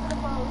gotta get to the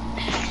phone.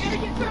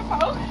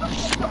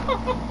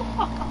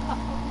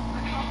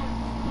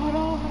 Hold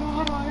on.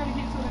 I gotta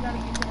get to it.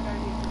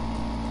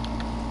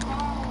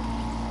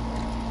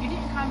 You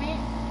didn't comment?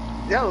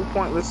 That was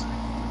pointless.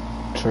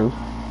 True.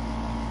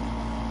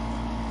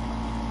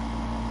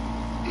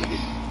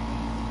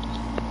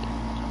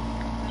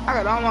 I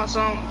got all my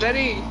songs.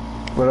 JD,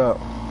 What up?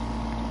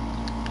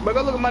 but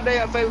go look at my day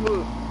on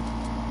Facebook.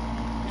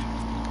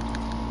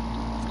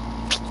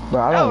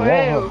 Bro, I don't want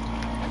her.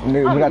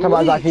 Nigga, we're not talking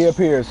about Zakia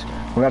Pierce.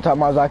 We're not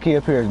talking about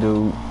Zakia Pierce,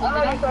 dude. I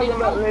know you're talking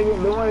about,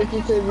 nigga, the one that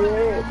you said you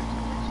had.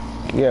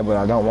 Yeah, but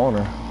I don't want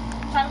her.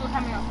 Try to go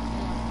camera.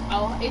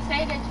 Oh, it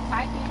say that you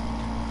type it.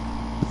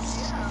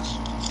 Yeah.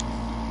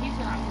 He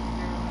should not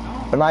use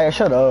girl. But Naya,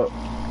 shut up.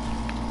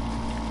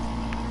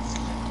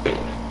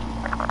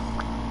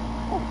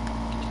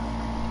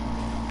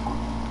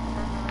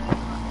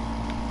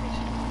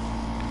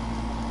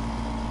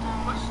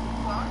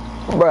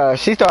 Bruh,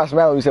 she started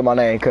smelling when you said my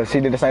name because she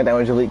did the same thing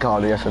when Jalik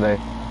called her yesterday.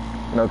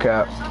 No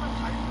cap.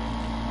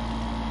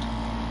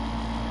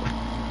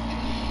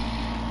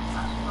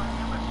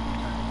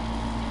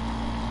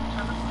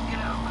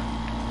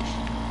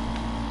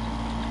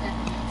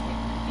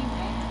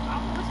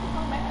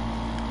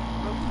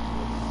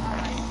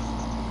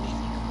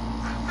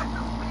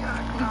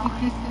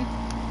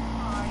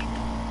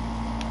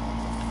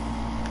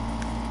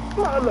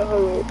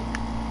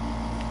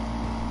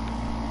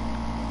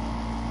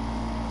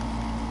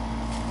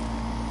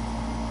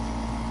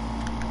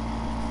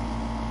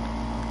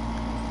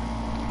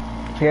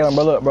 Caleb,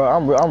 but look, bro,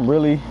 I'm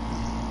really. He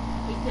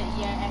said,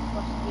 yeah, ask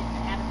what she's getting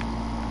the attitude.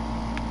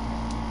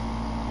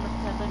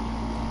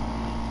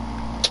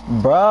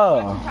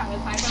 Bruh.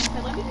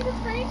 Let me get a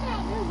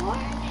screenshot.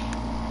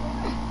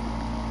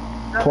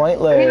 What?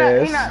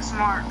 Pointless. He not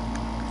smart.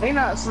 He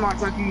not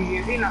smart like you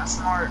is. He not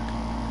smart.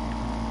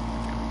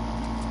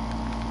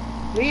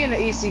 He in the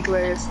EC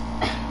class.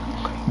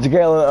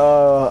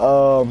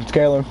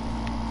 Jalen,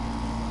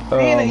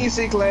 He in the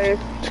EC class.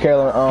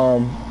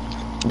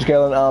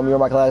 Jalen, you're in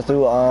my class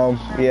too.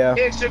 Yeah.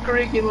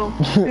 Extracurriculum.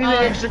 He's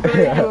an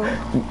extracurriculum.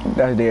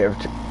 That's dead.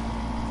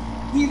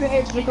 He's an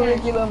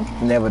extracurriculum.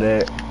 Never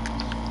that.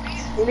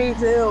 He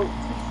needs help.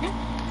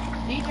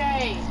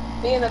 DJ.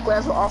 He in the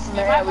class with Austin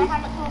and Invite Abby.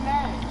 Muhammad to a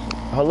match.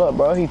 Hold up,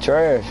 bro. He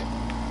trash.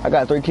 I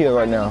got 3 kills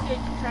right now. He said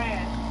you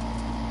trash.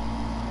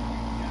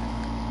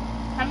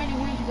 How many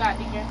wins you got,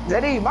 DJ?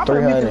 Daddy, my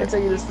permission to tell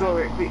you the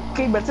story.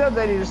 Keep but tell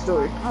Daddy the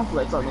story. I don't feel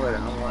like talking about it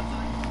no more.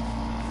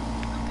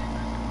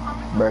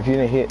 Bro, if you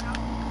didn't hit.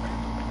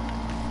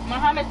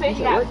 Muhammad said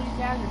he got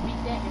 3,000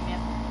 beat that in there.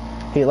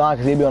 He lied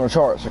because he be on the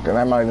charts, and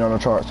I'm not even on the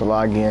charts, so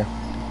lie again.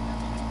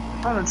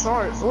 On the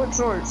charts? What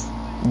charts?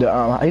 He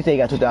said he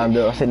got 2,000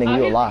 bills. I said, nigga,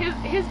 you a lie.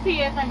 His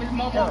PS name is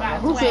Momo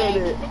Got Who Swag.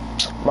 said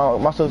that?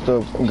 My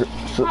sister,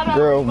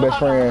 girl, best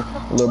friend,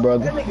 little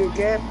brother. That nigga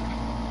gay.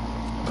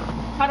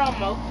 Hold on,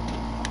 Mo.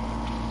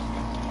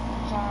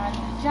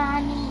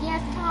 Johnny,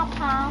 yes,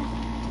 Papa.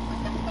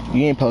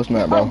 You ain't posting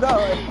that, Oh, bro.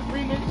 God.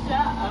 Remix, shut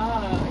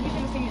up. You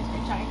can sing this for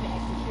Chinese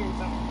accent here,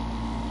 so.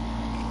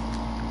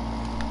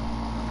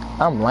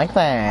 I'm like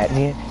that.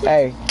 Yeah.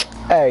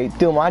 Hey,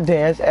 do my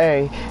dance.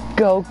 Hey,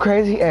 go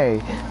crazy.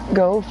 Hey,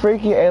 go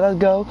freaky. Hey, let's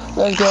go.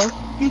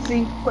 You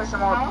see, question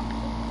mark.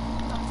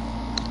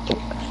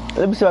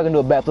 Let me see if I can do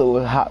a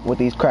backflip with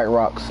these crack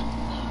rocks.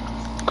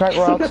 Crack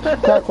rocks.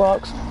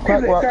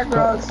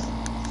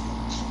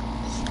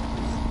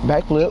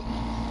 Backflip.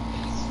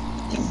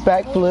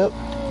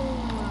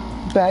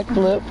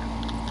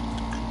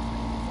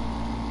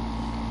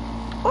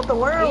 What the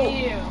world?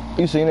 Ew.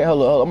 You seen it?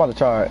 Hold on, I'm about to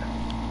try it.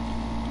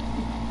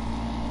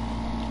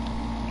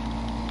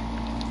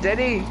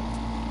 Daddy,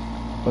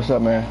 What's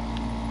up, man?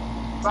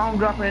 song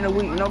dropping in a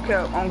week, no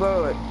cap, on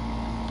God.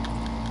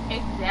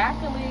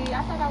 Exactly.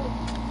 I thought I was.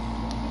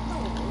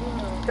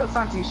 Tell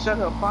Santi shut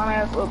her fine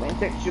ass up and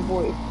text your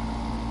boy.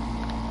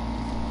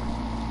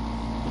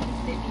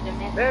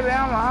 Baby,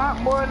 I'm a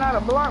hot boy, not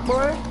a block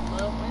boy.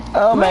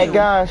 Oh my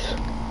gosh.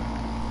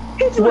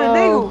 Hit you with a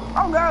deagle.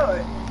 Oh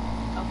God.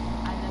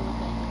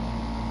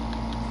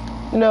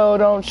 No,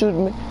 don't shoot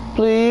me.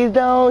 Please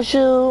don't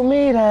shoot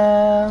me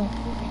down.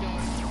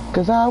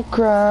 Cause I'm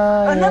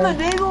crying. Another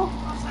deagle?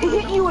 He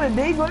hit you with a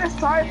deagle? That's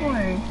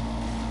trifling.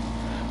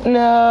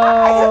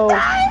 No.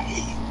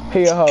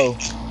 He a hoe.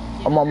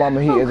 Oh, my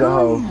mama, he is a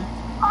hoe.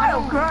 I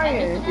am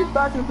crying. You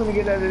thought you were gonna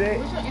get out of that.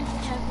 What's your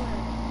Instagram password?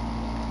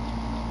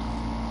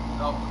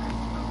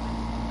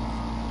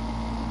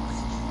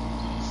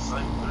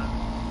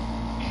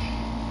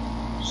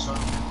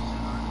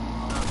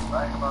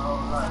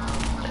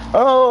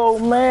 Oh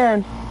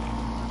man.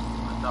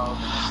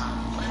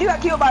 You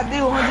got killed by a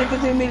deagle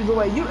 115 meters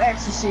away. You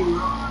actually shitty.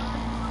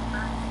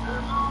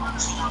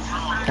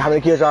 How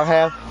many kills y'all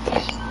have?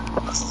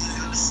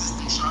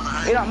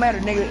 It don't matter,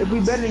 nigga. If we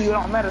better than you, it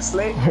don't matter,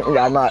 slick.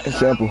 Yeah, I'm not. It's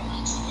simple.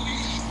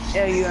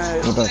 Yeah, you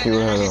I'm gonna keep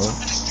with her though.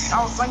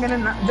 I was thinking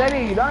in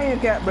JD, don't even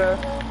cap, bro.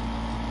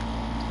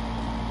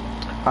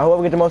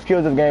 Whoever get the most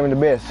kills this game is the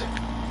best.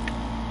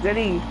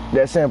 JD,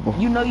 That's simple.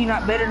 you know you're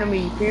not better than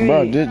me,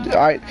 period. Bro,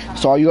 alright.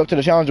 So are you up to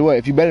the challenge or what?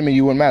 If you better than me,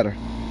 you wouldn't matter.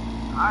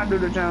 I do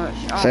the challenge.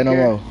 I Say don't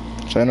no care. more.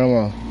 Say no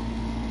more.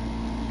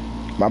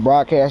 My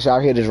broadcast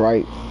out here is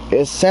right.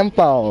 It's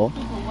simple.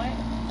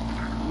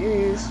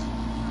 Yes.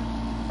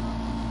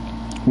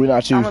 We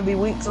not you. I'm gonna be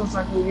weak so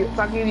I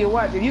can give you a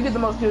watch. If you get the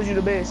most kills, you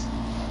the best.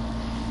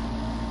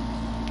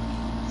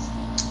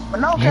 But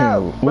no cap,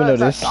 We know bro,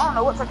 this. I don't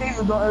know what Takeda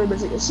was doing earlier, but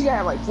she gotta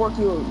have like 4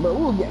 kills, but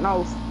we were getting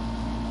off.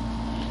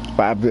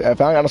 But if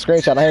I ain't got a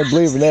screenshot, I ain't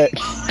believing that.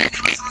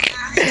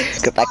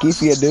 Cause I keep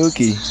seeing a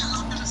dookie.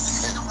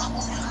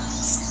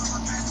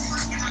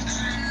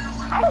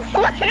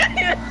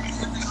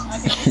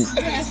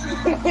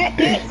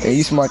 And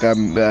you smell like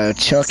a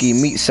chunky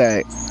meat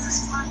sack.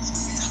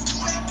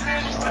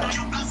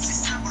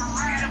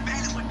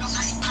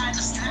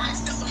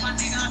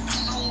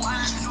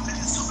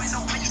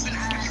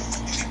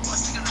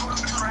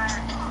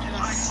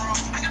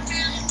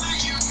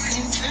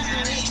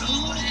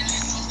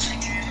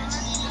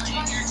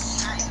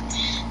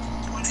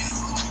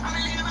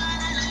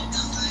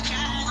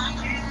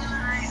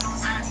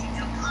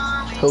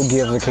 Who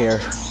gives a care?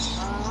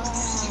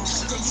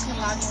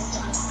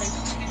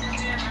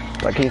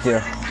 Like he's here.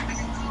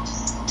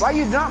 Why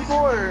you jump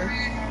for her?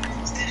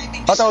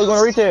 I thought we was going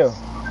to retail.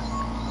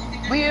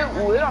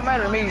 It don't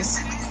matter to me.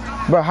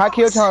 Bro, high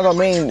kill times don't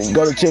mean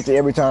go to Chipsy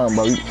every time,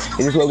 bro. You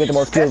just go get the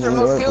most kills That's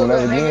the most kills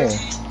whenever at, again.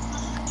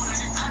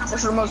 nigga.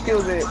 That's the most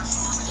kills at.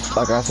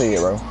 Like I said,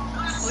 bro.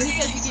 Well, he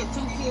said you get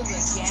 2 kills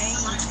a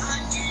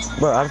game.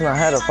 Bro, I just not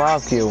had a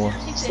 5 kill one.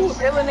 Who's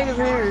killing niggas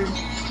here?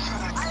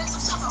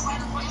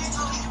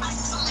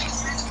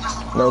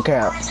 No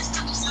cap. Is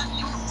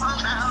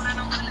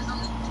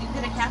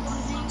it a capital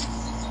G?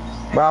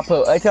 Bro,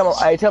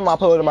 tell him I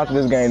put him out to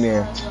this game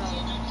then.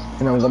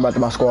 And I'm going back to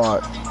my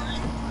squad. Yeah,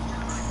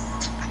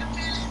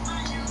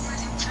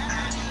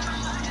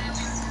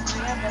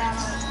 but I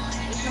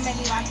don't. It's gonna make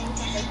me like you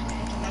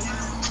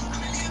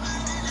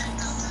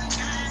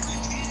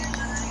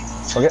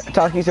some Okay,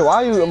 Taki said, why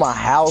are you in my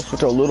house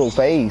with your little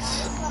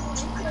face? Look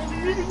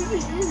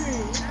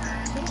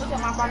at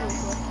my body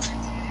report.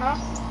 Huh?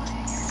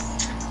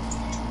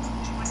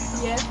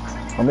 Yes.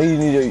 I mean, you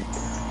need to.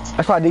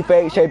 That's why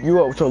D-Fake shape you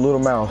up with your little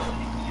mouth.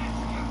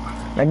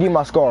 Now give me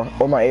my scar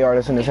or my AR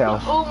that's in this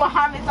house. Oh,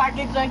 Muhammad, I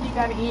get drunk. You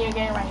gotta get your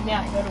game right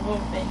now and go to room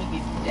with that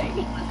nigga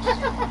today.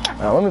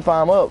 Let me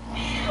fire him up.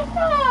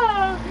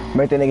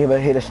 Make that nigga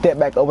hit a step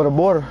back over the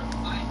border.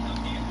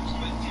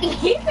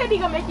 He said he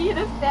gonna make you hit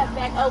a step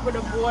back over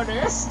the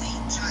border.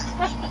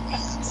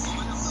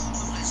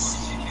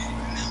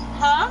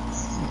 Huh?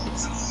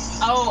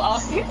 Oh,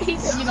 he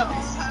said you know.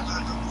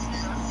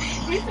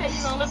 He said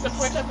you gonna lift the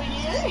porch up a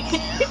year.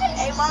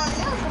 Hey, Mom,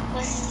 that was the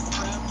funniest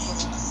stuff.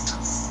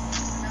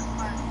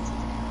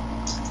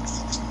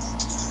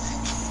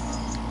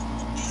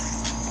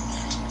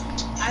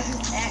 I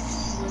just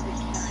asked you, was it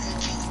capital?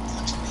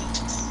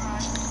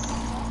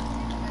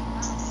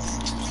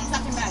 I'm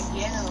talking about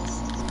ghetto.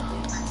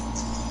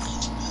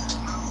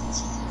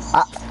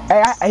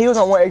 Hey, he was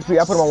on 1 XP.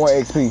 I put him on 1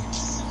 XP.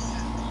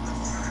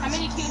 How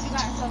many kills you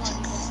got in solo?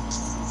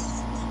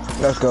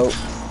 Let's go. Let's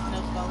go.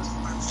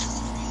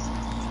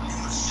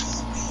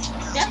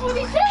 That's what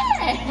he said.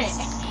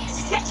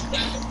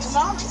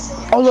 Mom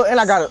said. Oh look, and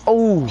I got it.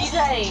 Oh.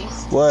 DJ.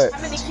 What?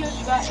 How many kills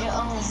you got in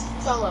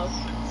solo?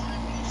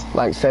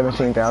 Like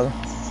 17,000. 17,000.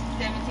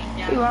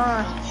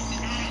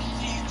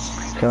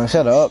 Can I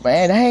shut up,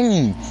 man?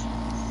 Dang.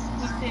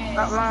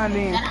 Stop lying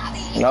then.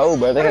 No,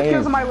 bro. They I can't just killed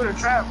hear. somebody with a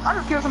trap. I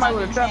just killed somebody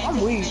with a trap.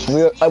 I'm weak.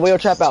 Where your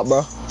trap out,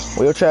 bro?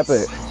 Where your trap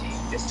at?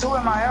 It's 2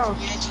 in my house.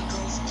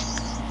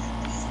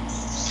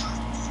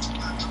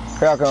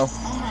 Here I come.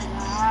 Oh my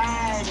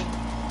god.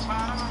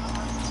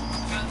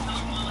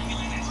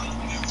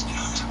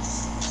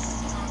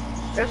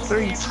 That's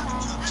 3.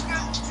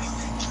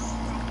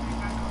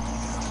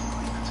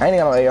 I ain't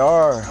got no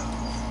AR.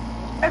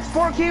 That's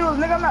 4 kills,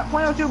 nigga. I'm not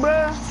playing with you,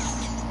 bruh.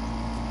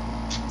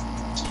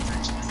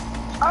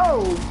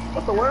 Oh,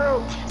 what the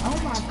world? Oh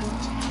my god.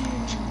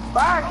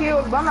 5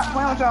 kills, but I'm not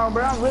playing with y'all,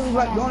 bro. I'm really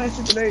like doing this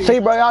shit today. See,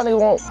 bro, y'all niggas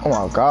won't. Oh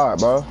my god,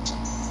 bro.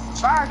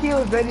 5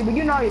 kills, baby, but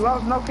you know he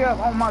lost no cap.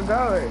 Oh my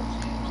god.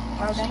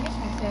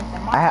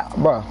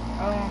 Bro.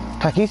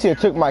 Takeshi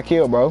took my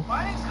kill, bro.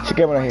 She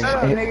came in Shut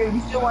up, here. nigga.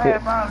 You still want to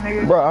have fun,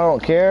 nigga. Bro, I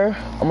don't care.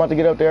 I'm about to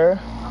get up there.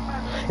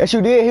 Yes,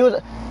 you did. He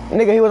was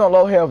on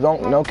low health.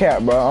 No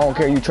cap, bro. I don't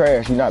care. You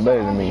trash. You not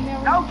better than me.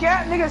 No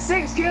cap, nigga.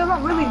 6 kills.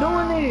 I'm really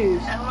doing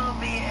this.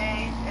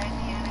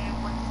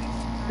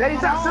 Daddy,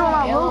 stop stealing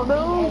my loot,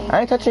 dude.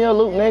 I ain't touching your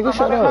loot, nigga.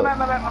 Shut up. My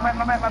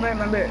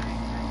bad.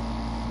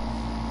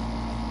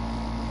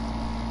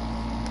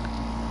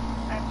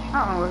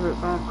 I don't know what's that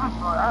song. I'm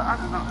sorry. I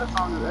don't know. That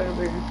song is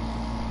aggravating.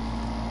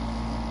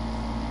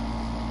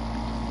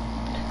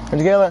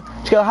 Tequila,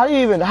 how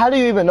do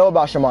you even know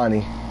about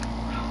Shamani?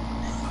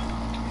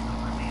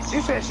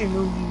 She said she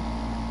knew you.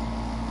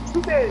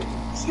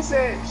 She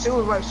said she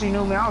was like she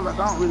knew me. I was like,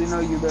 I don't really know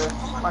you, though.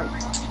 Like,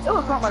 it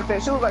was something like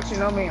that. She was like she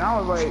know me. I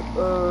was like, I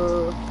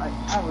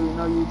don't really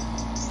know you.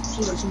 She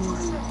was like she knew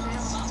me.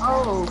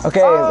 Oh.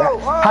 Okay,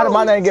 how did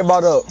my name get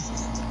brought up?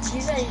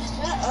 You say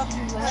shut up,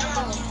 you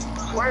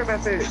laugh. Worry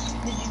about that.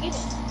 Did you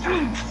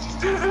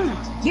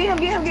get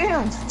it? Get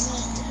him.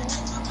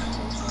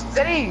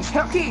 Daddy,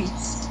 help Key.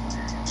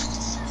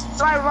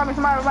 Somebody run me.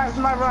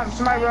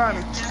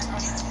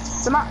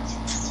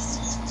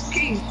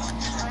 Key.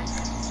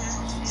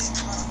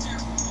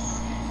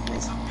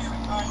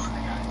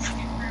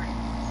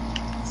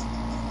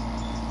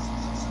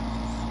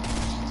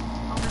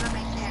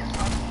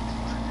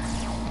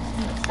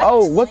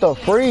 Oh, what the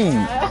freeze?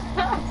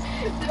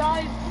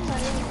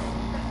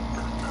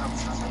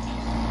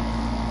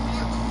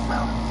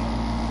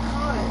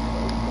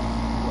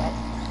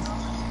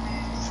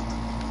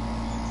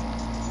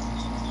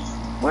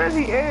 Where's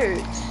he at?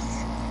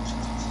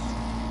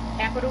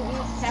 Capital N?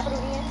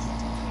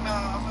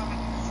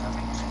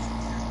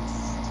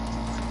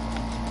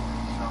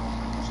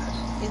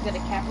 Is it a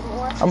capital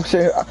or? I'm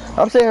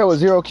sitting here with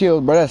 0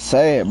 kills, bro. That's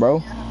sad,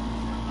 bro.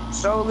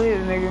 So lit,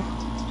 nigga.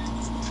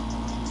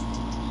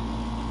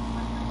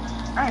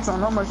 I ain't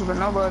talking no much about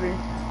nobody.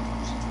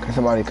 Can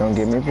somebody come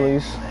get me,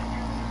 please?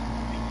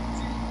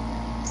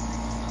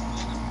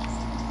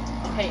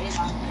 Okay, it's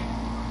on.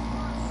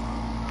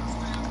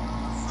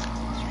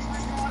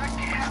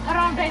 Hold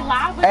on, they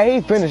live. Hey,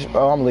 he finished.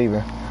 Oh, I'm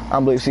leaving.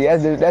 See,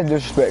 that's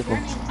disrespectful.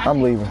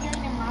 I'm leaving.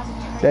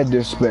 That's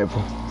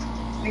disrespectful.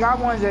 Nigga, I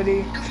won,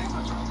 JD.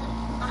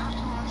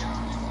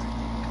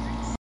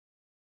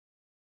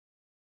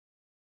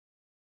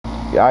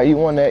 Yeah, you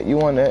won that.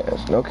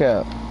 That's no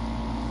cap.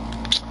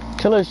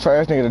 Tell this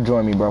trash nigga to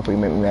join me, bro, before you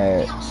make me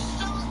mad.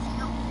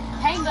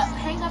 Hang up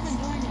and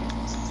join it.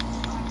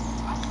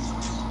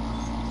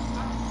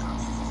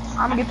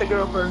 I'm gonna get the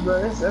girl first,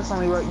 bro. That's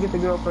only right. Get the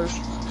girl first.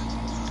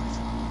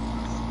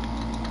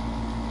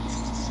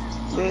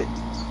 Bitch.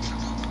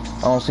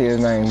 I don't see his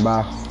name.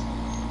 Bye.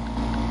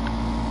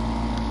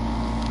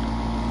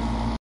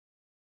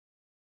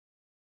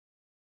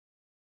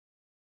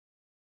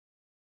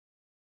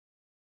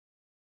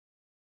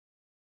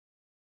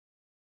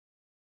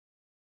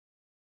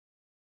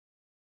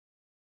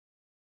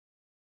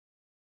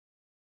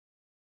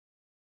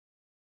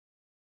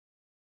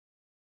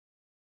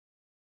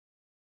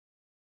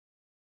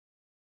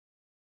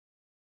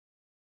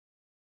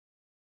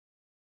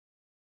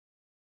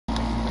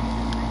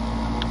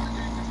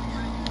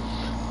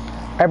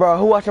 Hey, bro,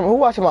 who watching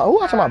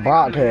my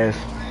broadcast?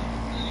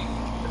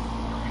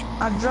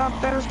 I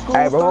dropped out of school.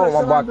 Hey, bro, who on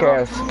my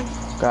broadcast?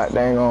 God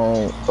dang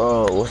on,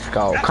 what's it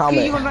called?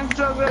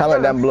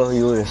 Comment down below who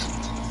you is.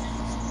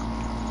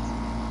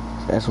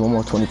 That's one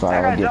more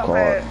 25. I'll get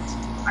caught.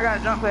 I got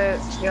a jump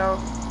pad, yo.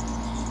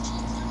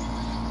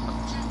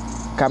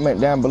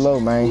 Comment down below,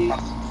 man.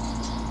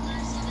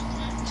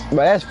 But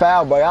that's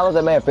foul, bro. Y'all let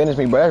that man finish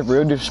me, bro. That's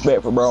real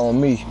disrespectful, bro,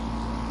 on me.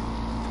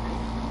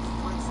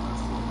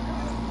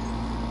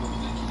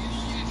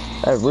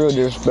 That's real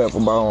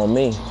disrespectful, bro, on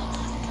me.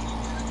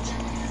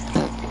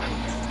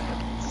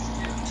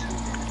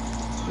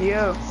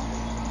 Yeah.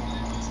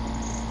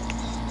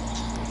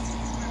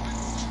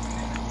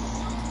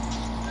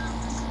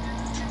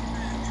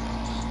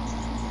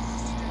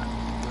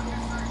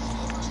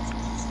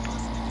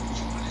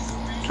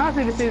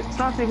 Trying to see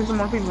if some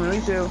more people in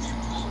retail.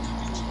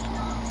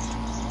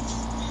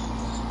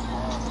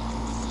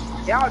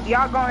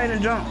 Y'all go ahead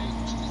and jump.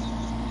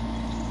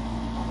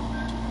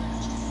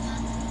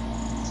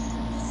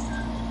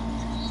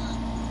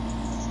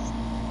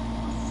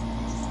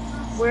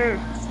 Where?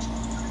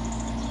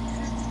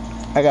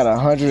 I got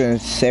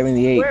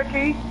 178 Where,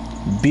 Key?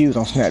 views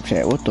on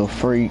Snapchat. What the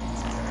freak?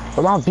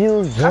 But my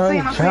views done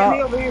I see him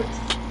dropped. over here.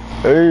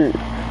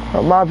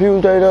 Hey, my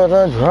views they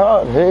done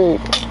dropped. Hey,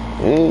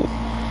 hey,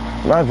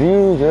 my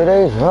views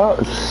they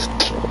dropped.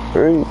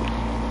 Hey.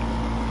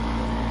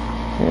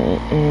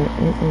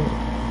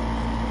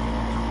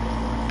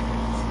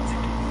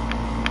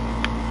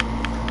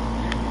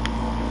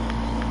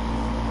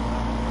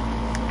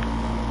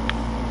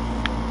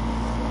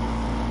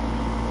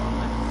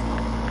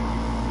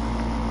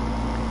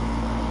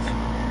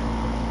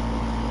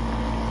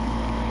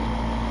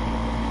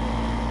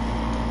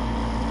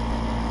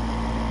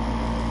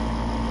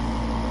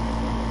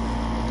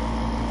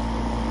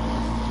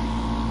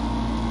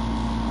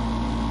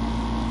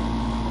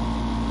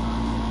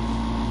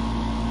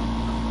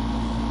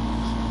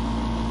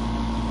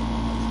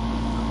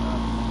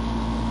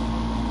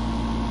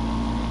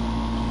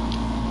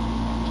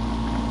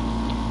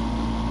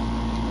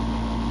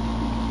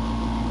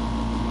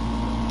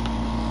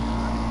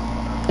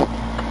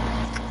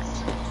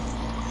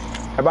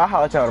 Hey, bro, I'll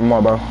holler at y'all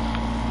tomorrow, bro.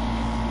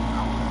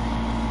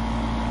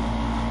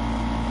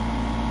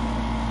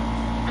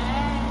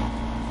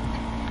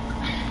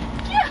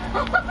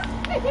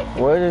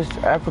 Where is this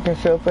African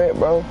chef at,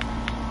 bro?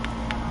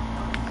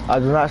 I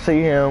do not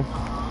see him.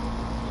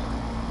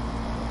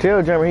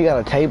 Tell Jeremy he got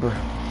a taper.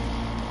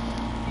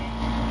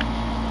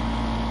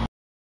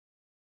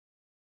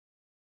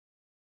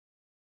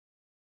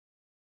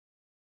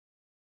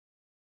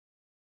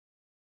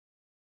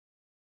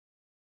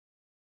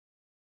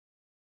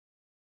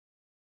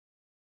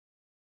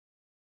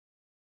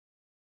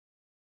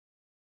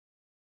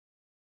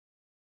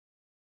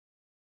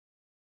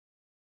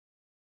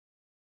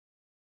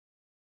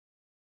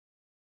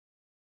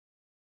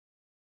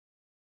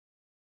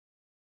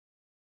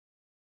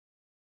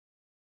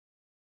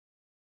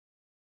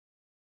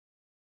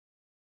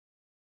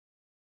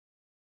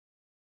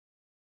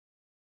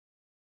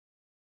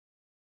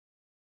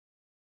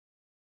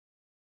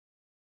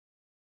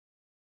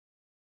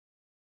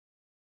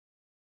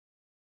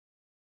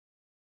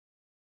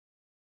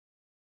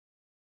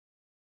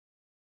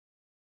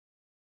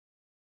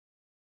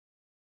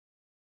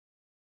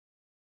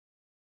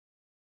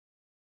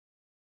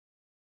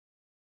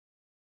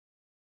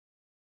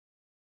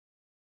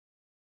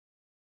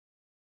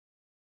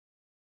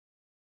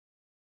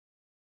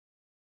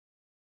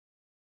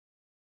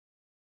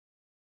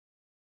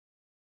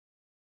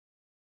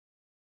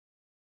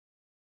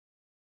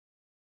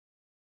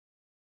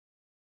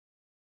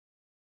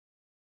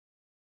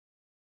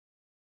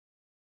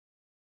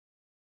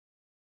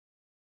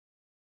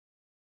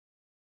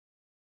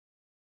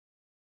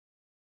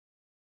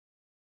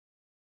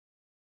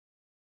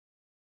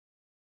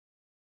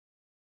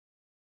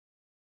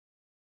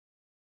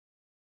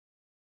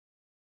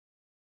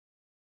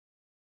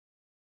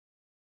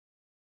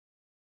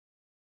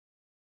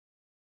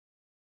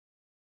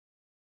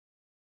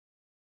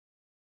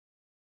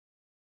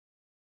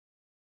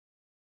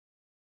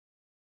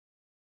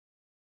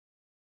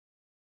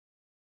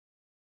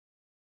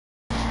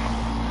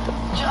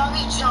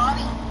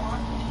 Johnny.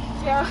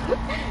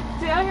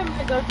 Tell him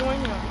to go join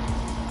him.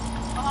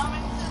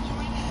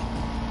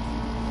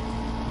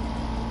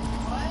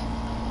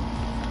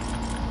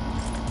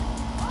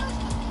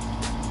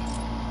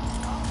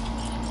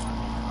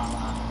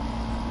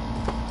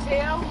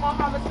 Tell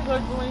Muhammad to go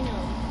join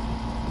him.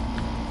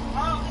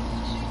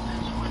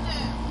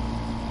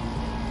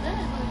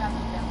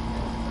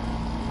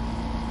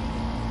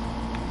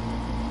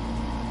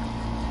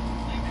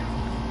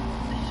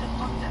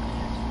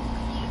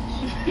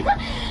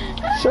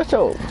 Shut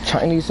your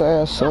Chinese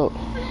ass up.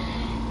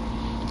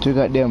 You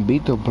goddamn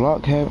beat the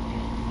block, have.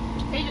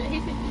 He said he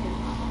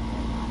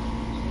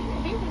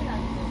really not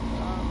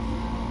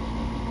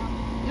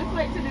just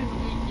wait till this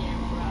weekend,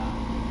 bro.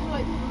 Just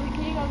wait till this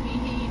weekend. He gonna be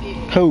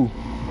heated. Who?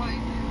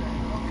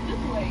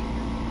 Just wait.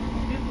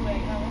 Just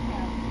wait. I don't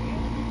have to.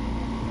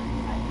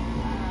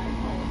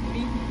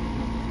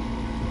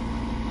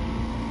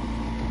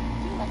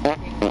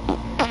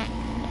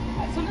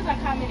 As soon as I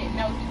commented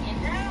no, he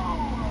ended it.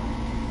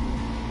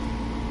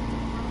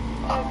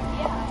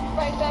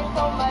 Right back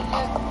on my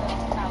neck.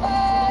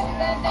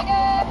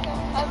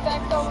 I'm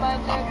back on my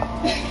neck.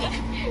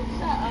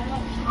 Shut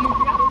up. You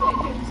gotta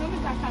take him soon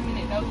as I come in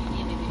and know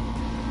he ended it.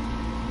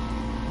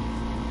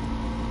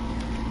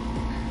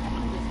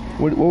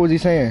 What was he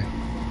saying?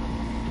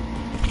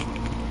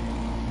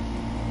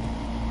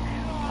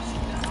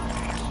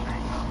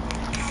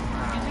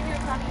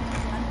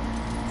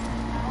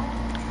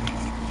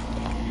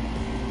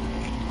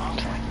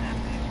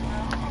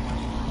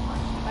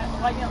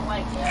 Why you don't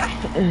like that?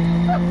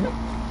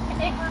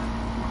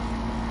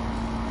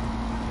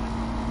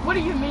 What do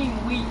you mean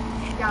we?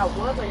 Y'all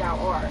was or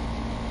y'all are?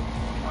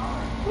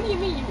 What do you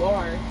mean you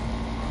are?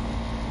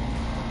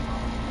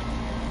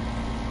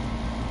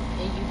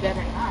 And you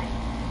better not.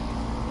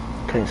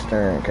 Can't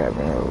stand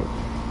Captain Hood.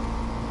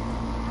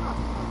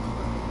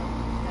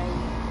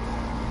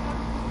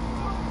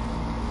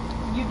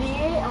 You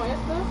did on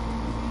Insta?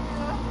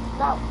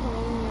 Stop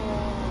playing.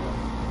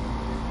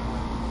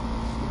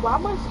 Why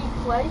must you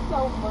play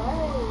so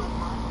much?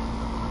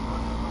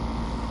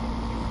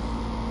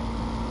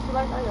 She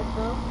like all your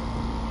stuff?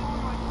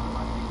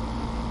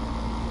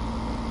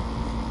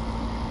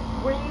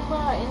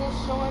 Rima, and it's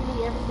showing me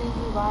everything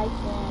you like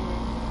and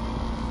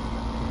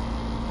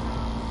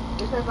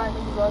it says like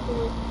when you go to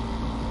it.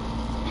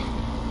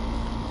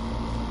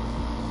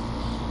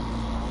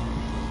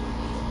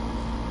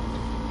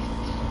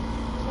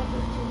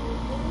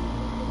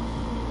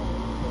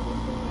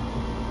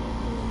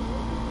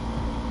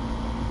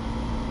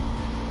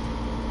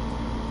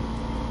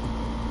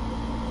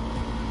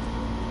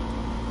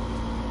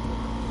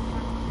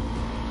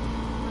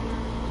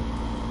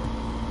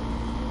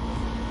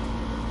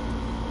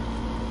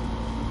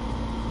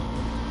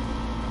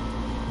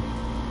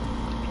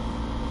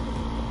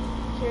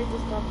 Here's the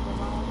stuff for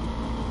mom.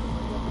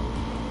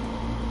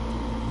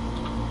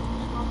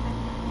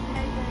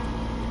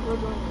 We're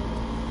going to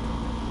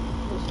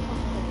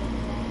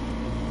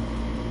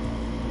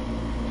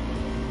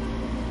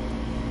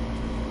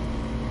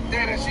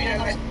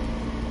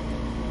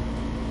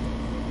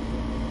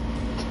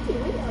we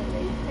are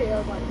made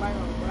tails like right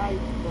on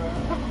rice, bro.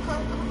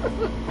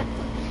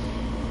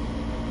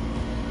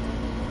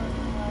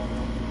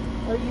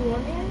 Are you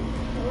on there?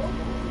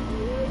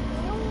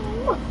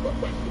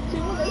 She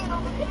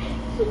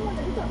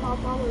wanted to tell my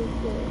followers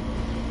good.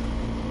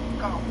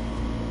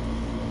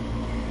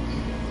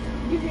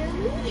 You hear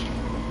me?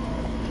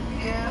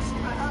 Yes.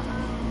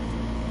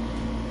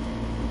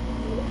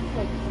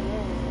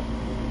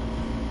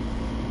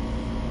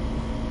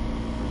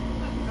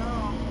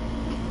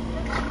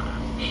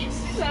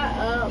 Shut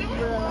up,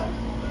 bro.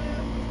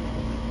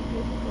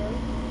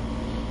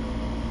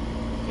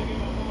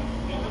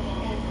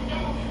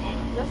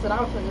 That's what I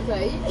was gonna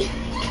say.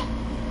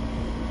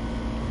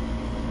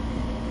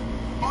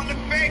 On the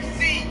back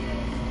seat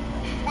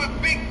with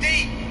Big D.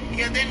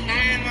 Yeah, that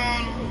 9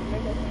 on him.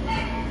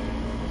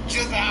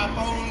 Just our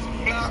bones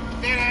block.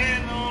 That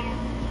 9 on him.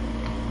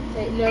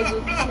 Say no, Block,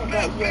 just block, comment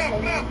block, back. You block,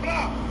 okay block, now?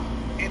 block.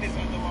 And it's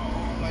under my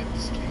arm like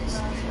this case.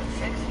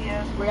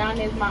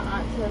 Brianna is my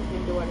aunt's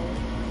husband daughter.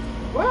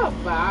 Bro,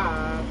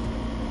 Bob.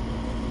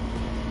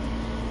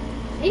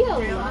 He a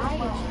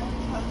liar.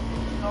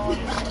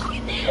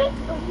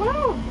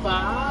 Bro,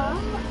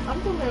 Bob. I'm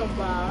talking about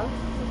Bob.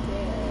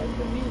 Yeah,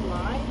 to be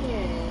lying.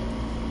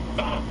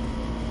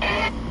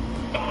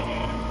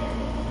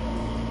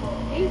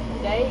 He's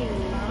staying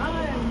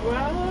lying,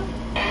 bro.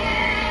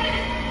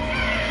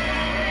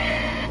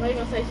 Why you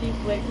gonna say she's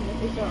flexing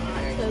if it's your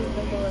aunt's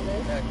husband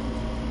daughter?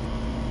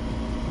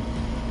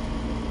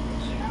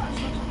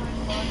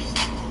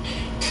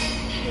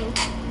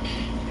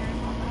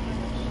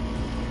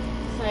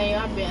 Same,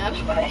 I've been out of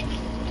way.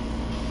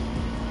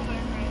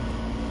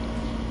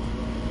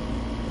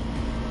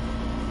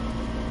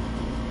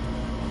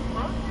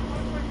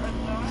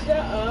 Shut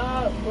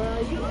up, bro.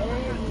 You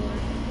angry.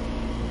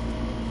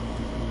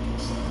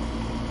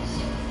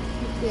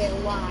 You said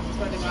why?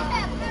 Shut him up.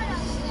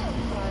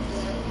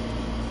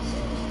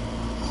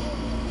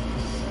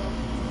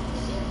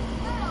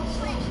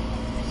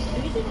 Are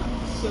you doing a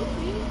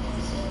selfie?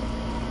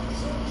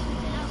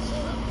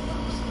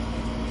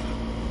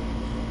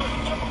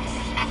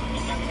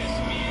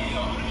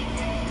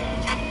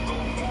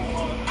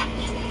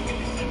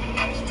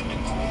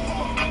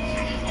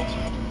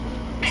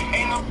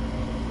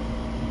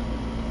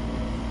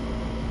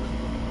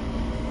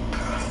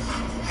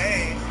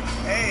 Hey,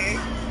 hey.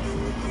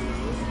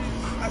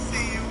 I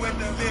see you with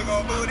the big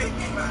old booty.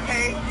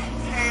 Hey,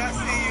 hey, I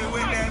see you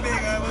with that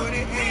big old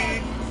booty.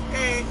 Hey,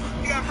 hey.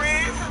 You got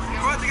friends?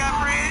 Roger got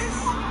friends?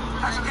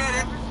 I should get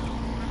it.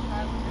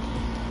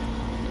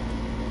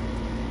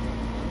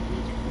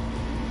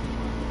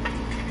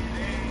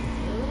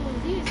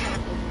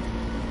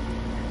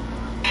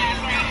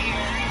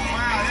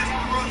 Wow, that's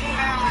my brother's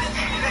family.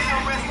 That's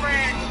your best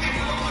friend.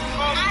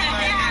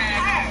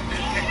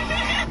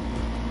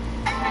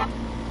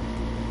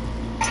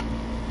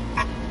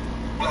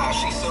 Wow,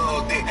 she so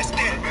thick. That's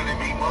that. Really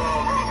be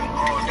mom.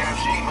 Oh, damn,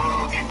 she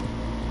hungry.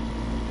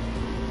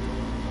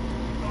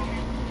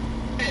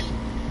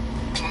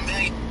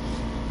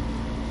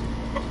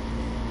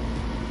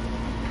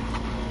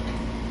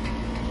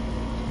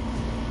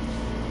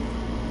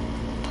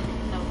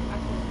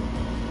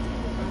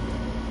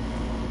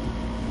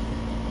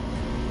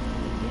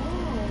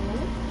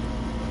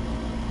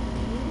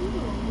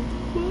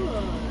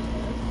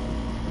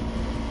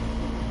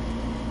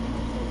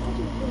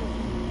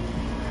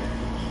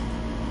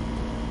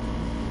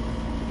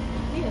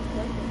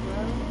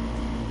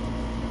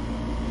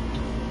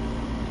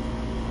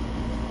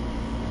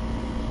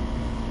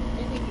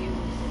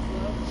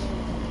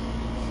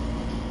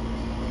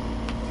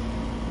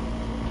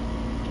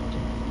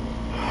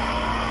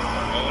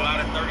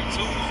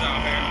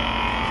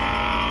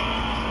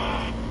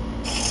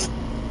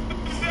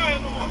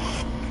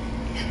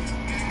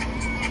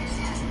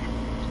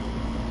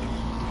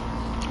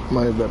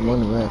 Money back,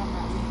 money back.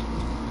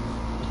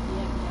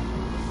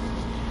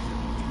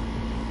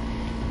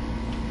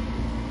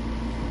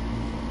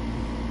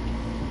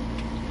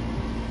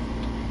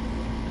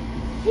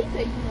 He said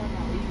you don't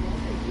know you. I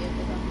said yeah,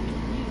 because I'm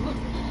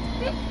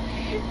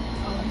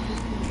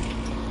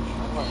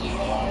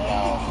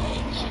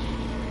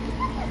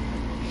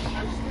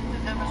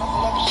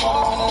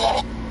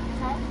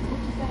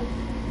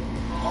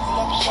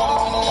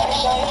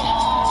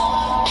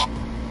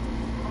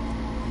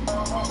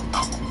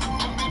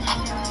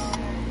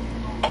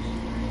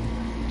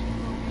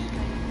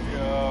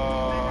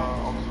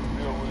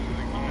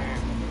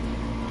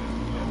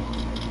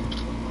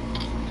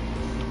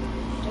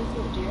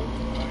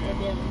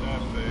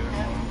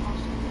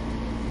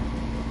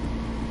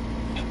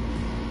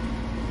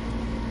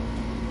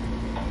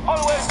All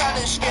the way inside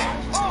this shit.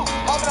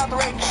 Popping out the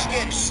rape,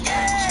 shit.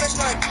 Special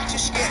like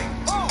bitches, shit.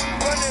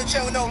 Running in the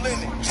chair with no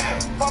limit.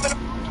 Popping.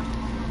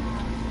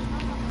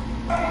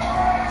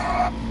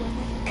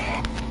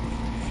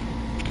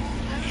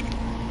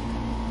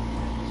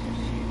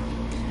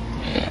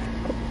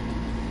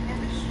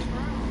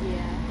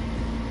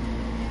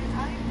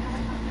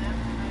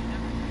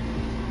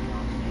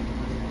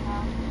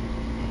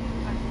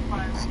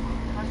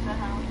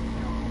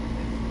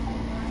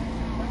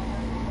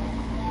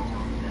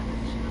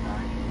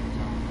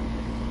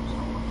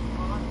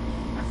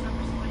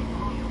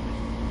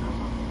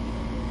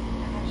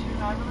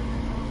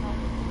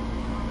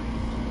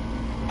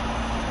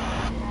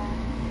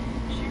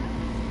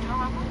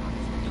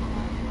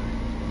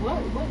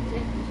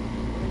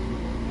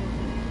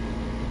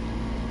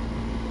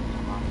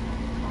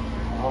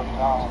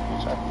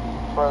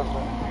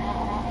 President,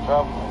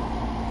 government,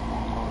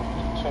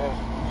 chance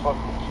to fuck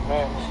with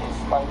humanity,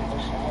 fighting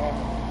this hand,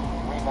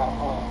 we not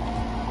playing.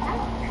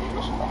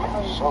 It's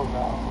not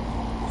showdown.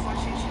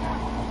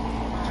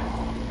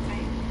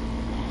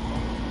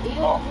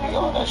 Oh, he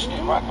on that shit,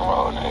 rock and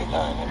roll and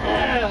everything.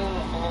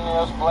 And then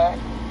there's Black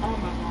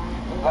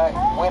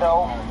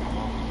Widow.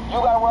 You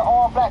gotta wear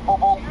all black,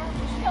 boo-boo.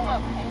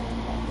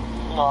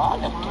 No, I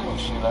never do no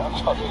shit. I'm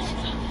talking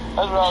shit.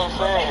 That's what I was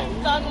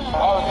saying. I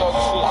was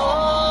talking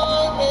shit.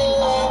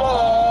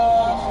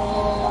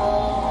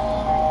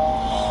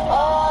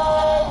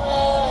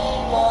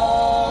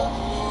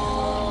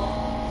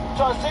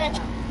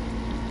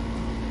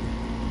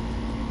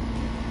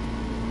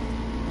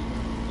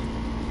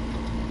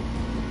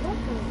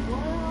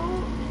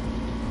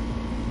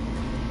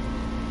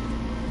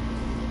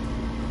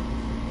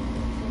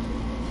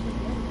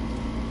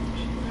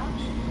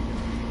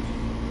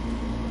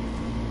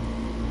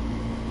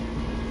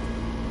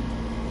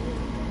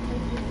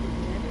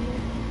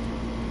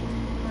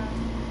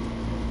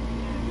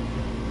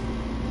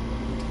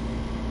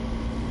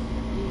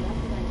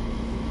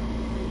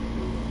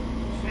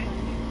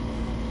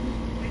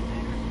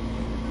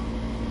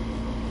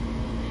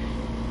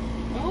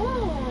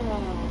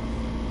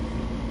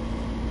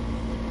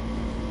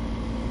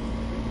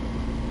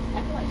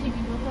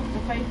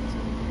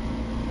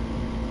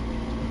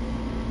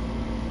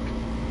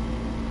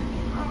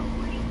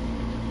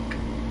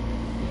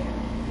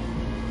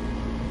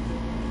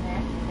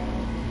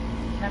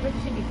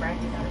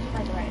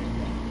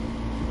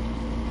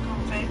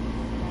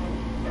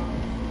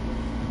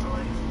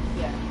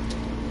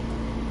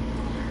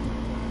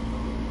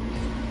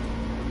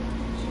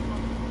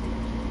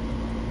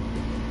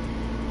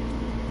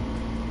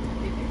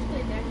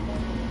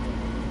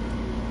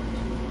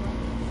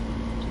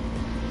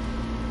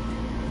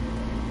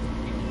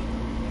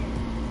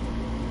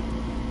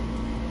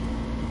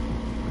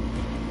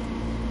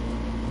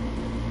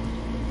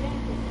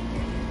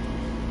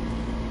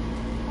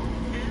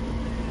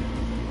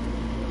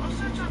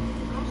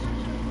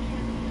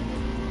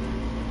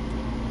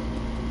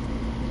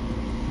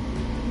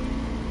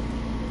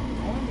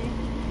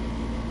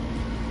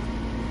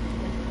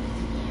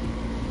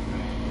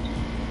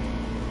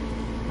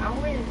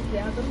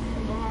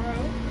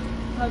 Tomorrow,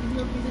 husband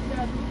will be the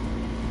 7th,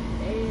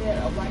 and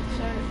a white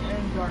shirt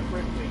and dark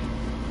red jeans.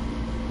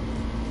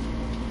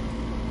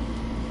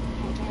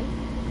 Okay.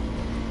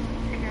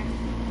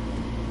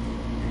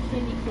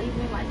 Cindy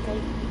Cleveland, like they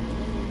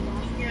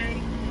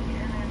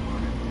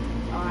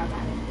oh, I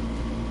got it.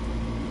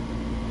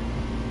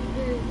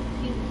 This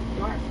cute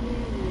dark skin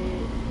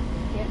with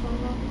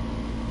headphones on.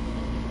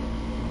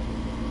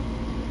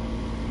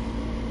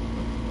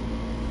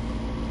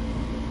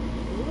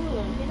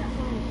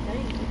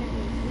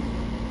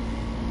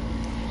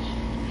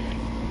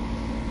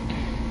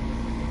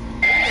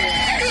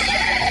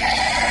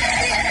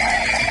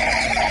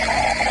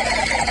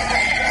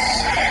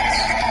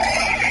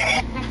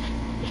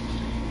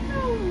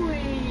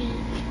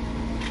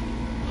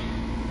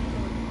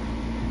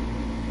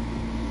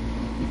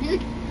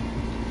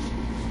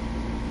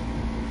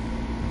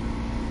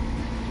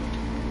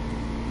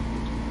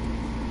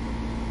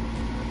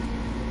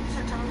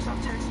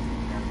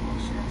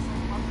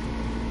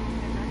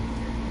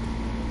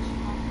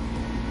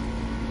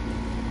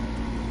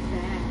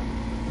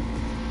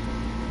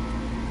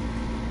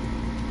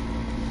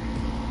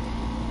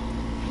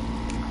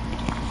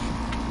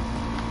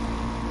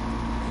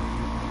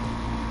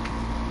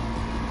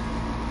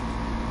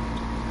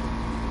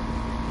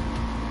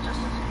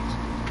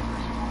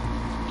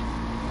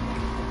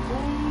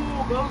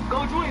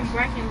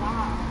 breaking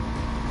laws.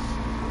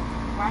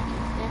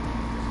 Breaking steps.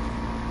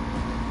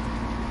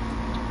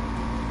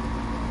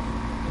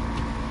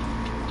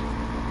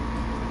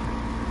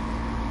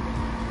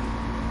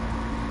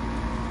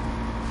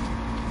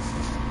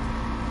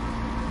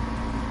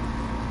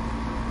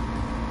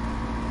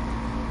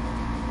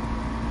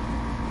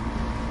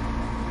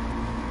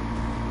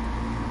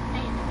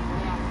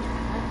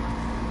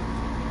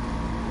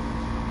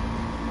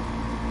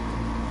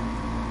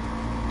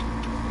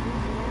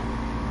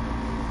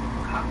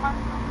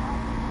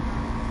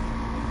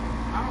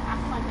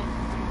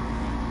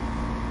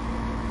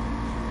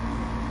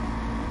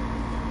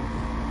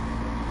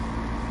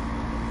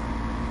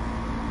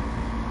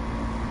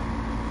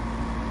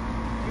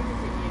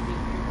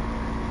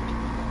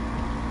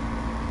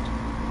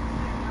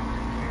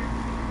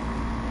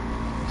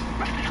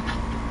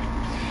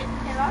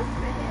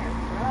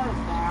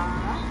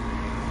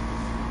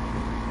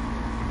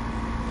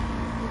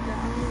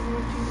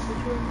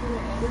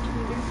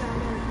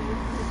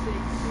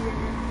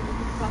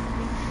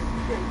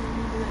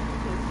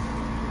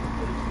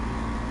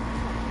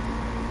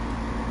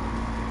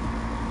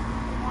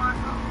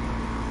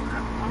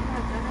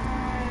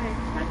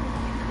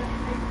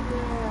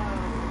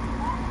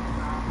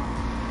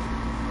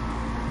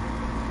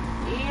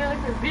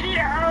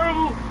 Video!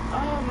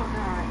 Oh my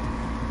god.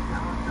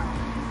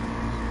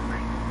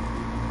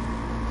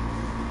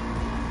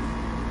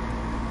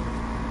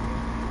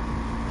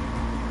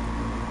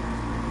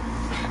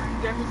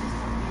 Girl, he just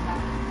told me about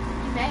it.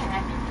 You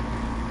mad?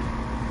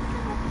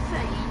 I'm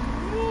saying,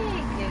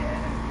 nigga.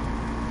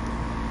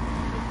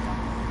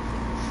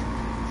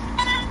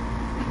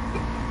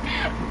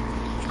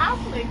 I'll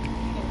flick it.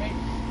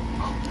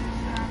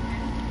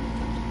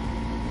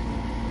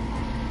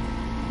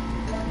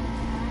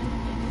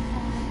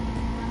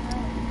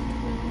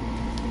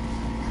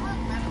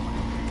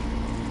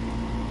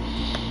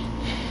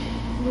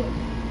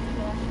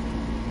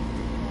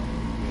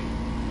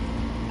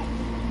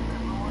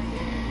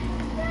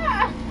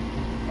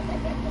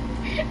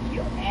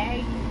 You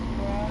egg,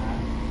 bro.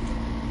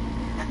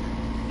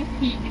 You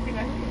think I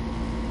did?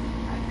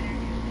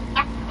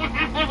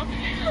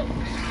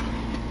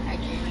 I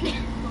can't.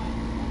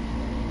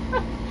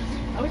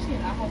 I wish you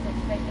had a whole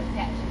fake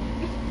attachment.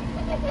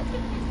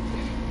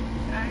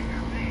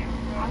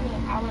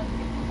 I would.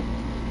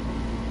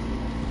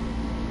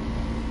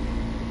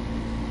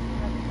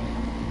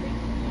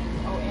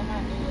 Oh, and I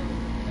knew it.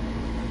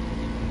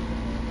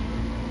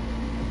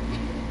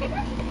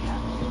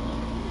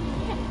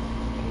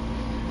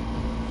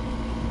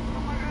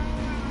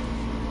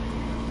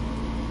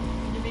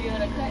 The video of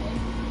the cutting.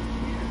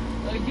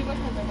 You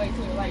must have to wait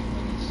till it like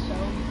really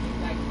shows you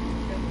like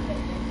the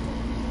cutting.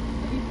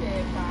 He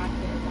said 5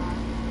 cents off,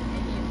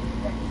 and he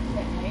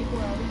said, hey,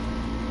 bro.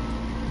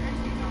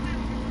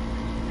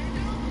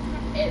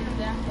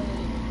 Exactly.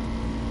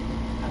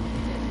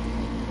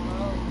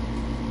 Whoa.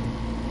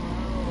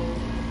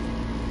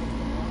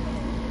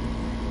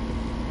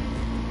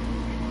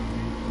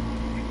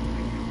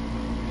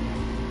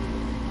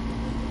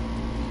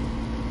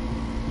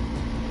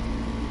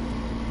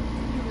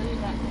 You really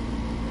like it.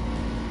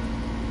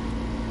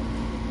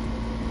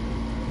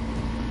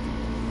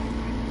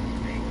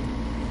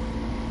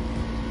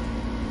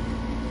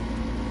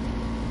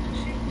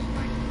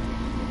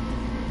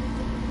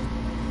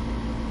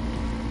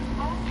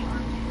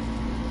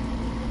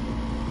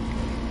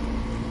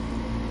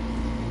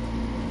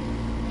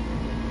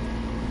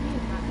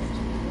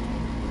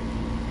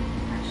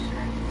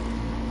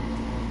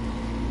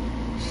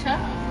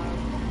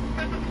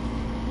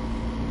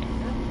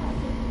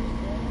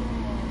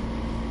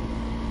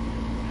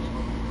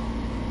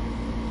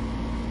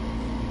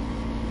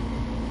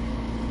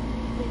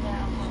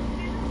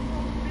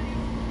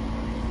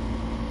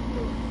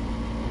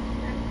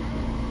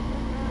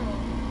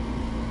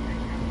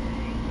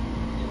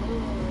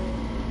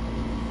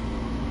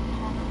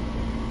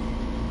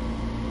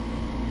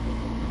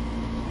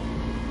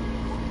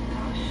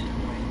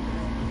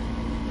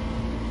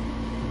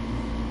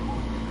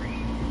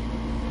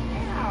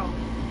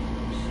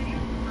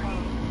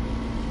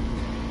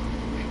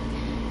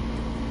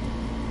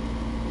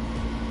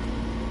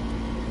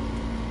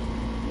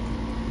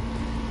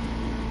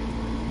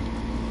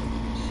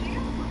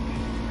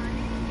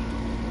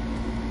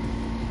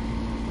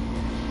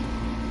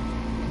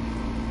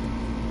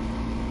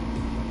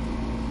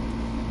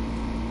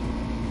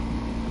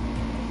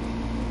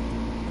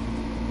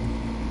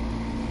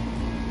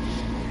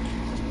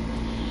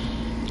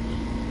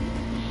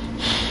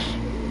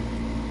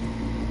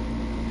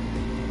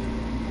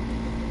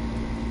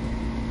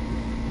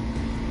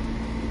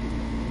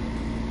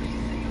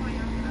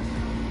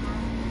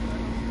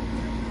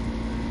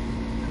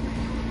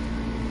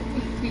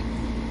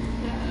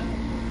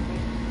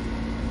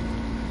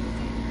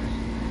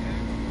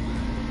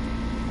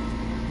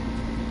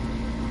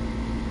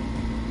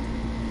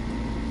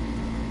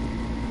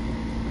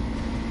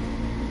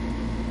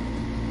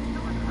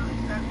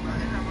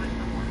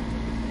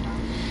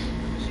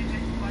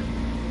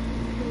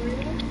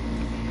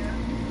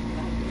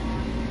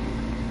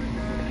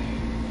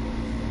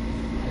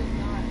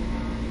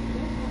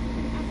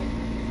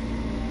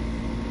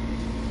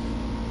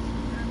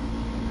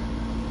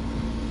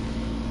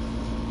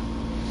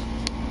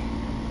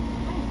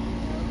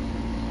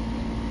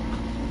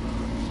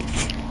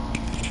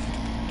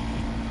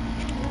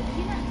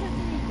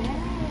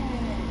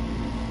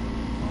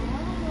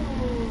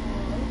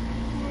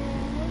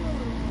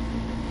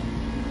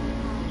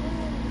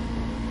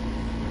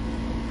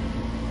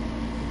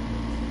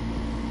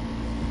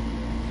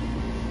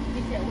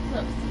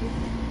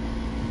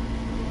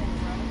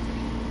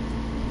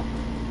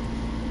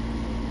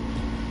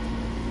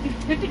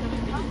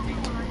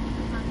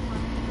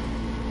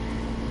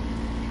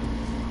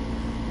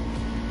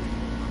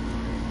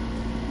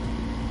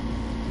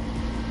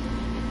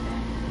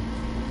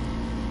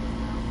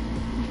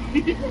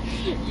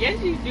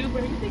 Yes, you do,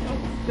 but you think I'm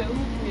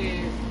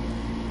stupid.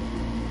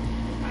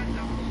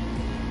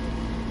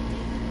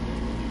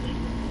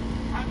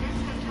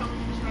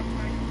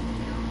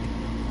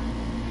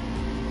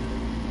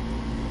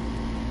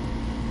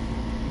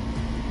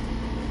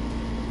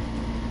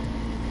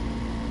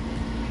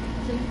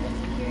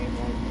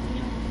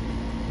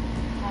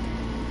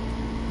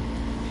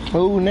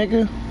 Who,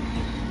 nigga?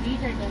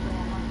 DJ doesn't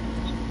want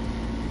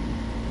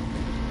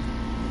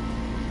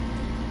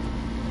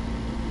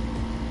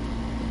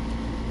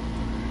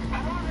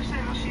I don't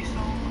understand how she's so.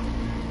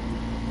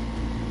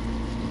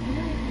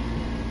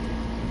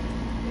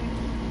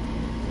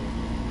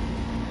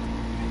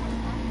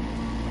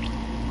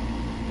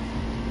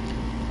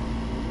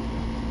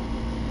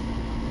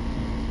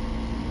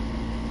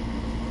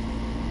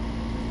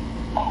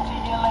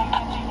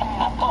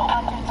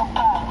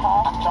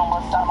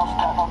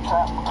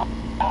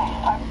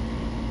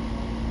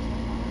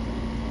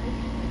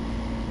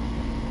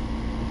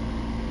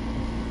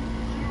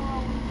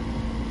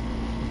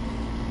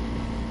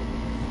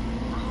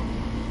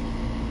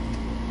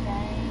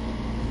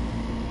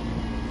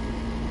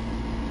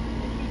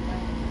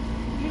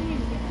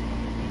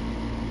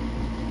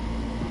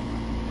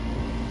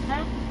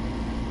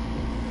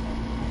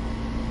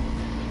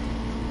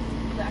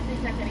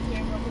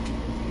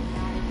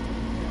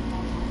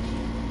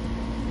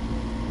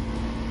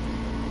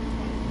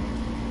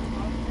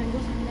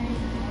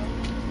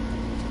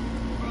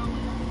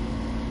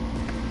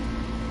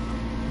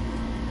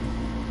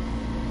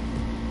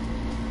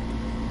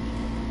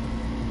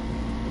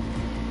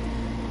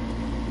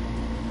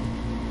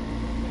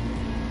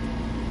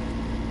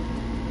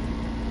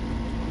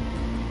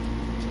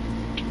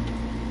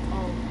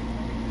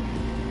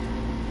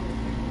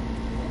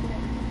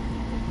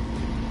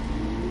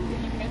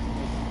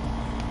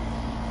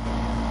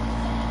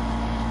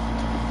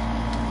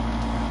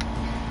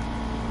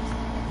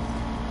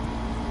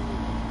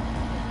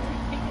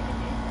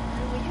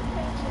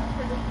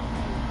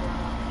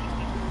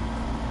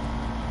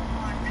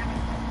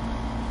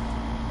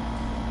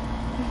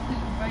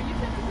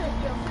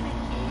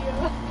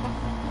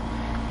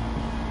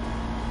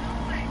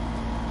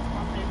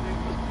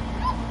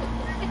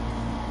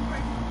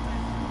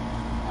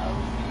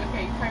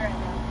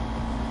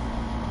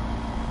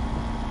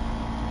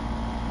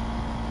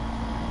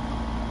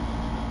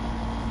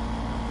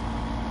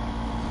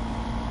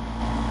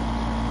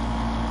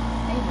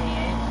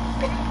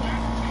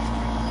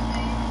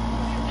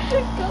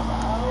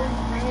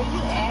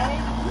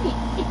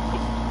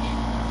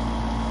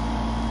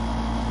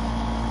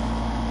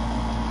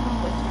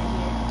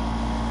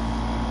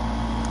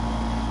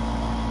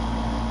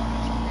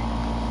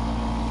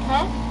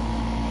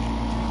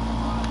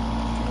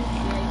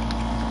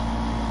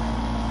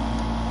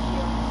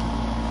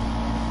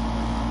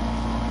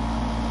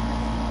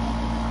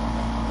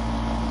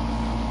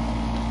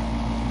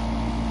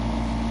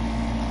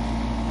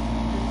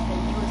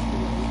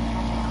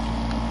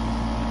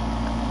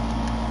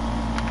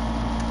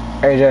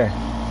 AJ.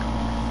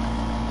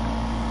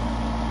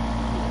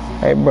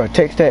 Hey, bro,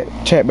 text that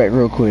chat back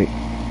real quick.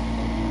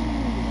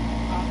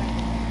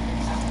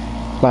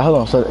 Like, hold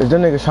on, so is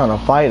them niggas trying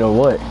to fight or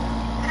what?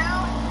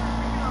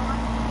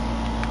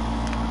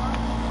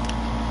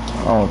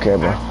 I don't care,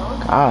 bro.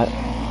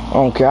 I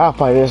don't care. I'll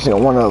fight this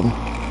nigga, one of them.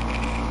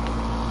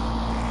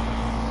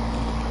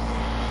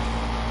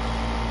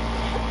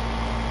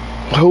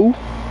 Who?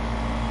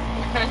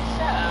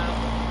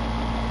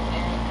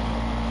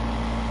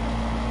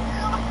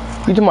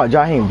 You talking about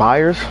Jaheim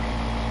Byers?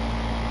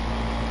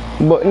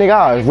 But nigga,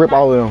 I rip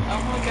all of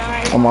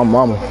them on my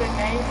mama.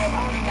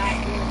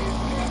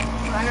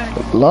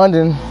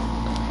 London,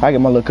 I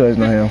get my little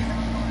cousin on him.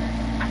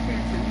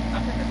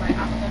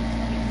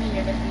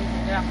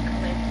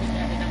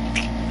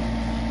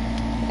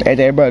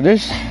 Hey, bro,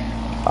 this,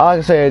 all I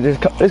can say is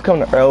this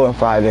coming to Earl on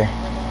Friday.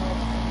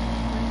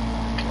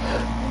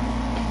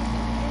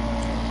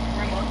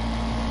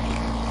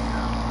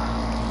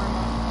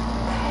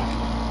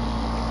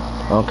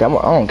 Okay, I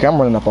don't care. I'm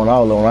running up on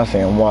all of them when I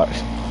say them.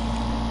 Watch.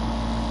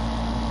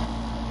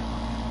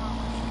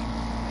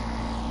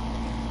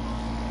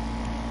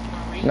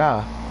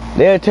 Nah,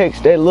 they'll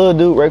text that little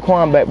dude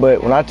Raekwon back,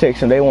 but when I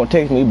text them, they won't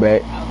text me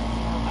back.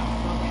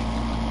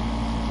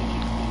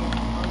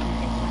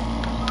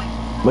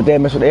 But they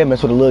mess with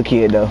the little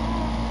kid though.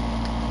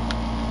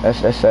 That's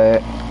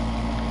sad.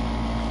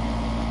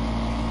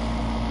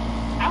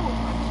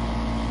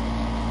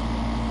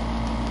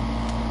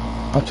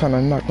 I'm trying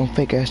to knock them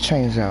fake ass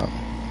chains out.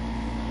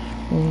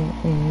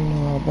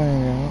 I'll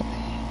bang out.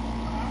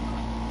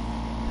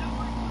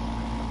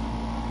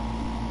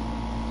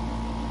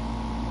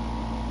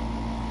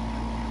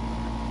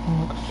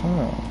 Look at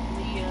that.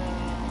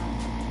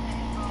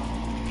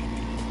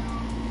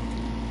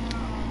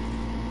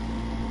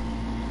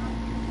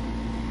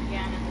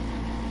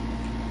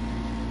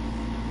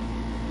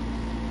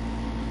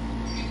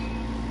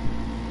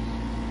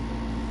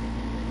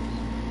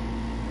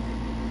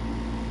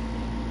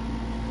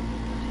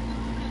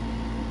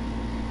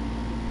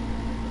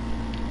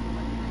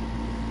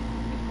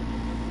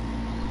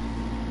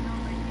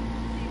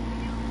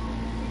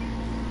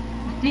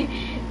 You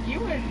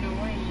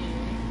annoying.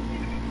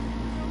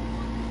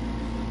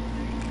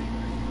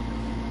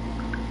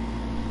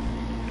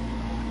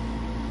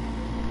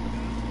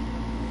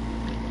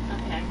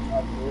 Okay.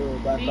 See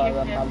if that's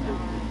on.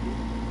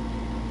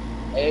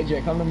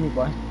 AJ, come to me,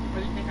 boy.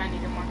 What do you think I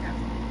need to mark out?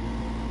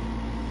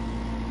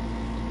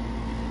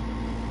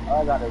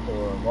 I got it to a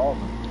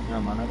revolver.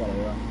 Never mind, I got it.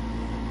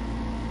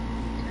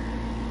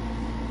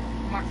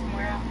 Mark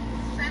somewhere out.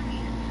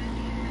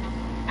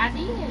 I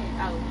did.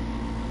 Oh.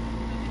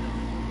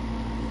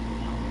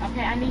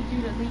 Okay, I need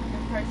you to leave the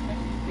first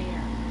message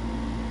there.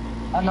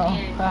 I know.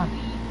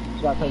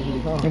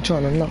 I'm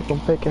trying to knock them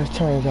fake ass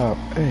chains out.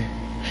 Hey.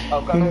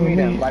 Oh, come to me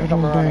then. Like,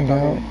 come around and come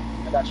in.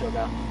 I got you,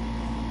 okay?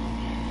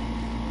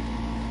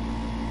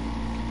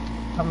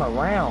 Come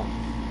around.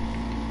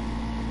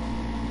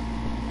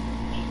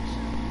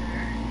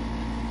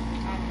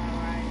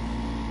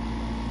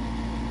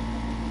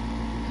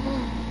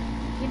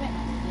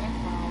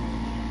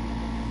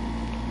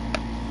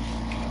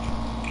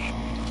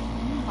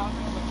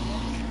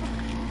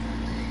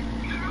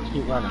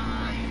 Keep running.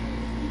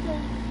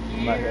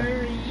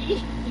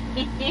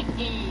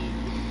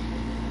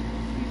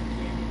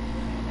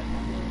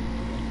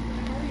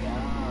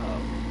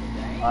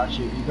 Oh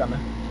shoot, you coming?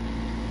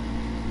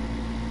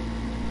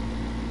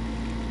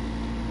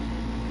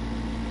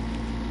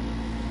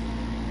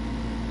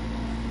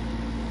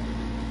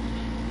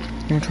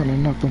 I'm trying to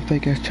knock them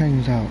fake ass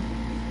chains out.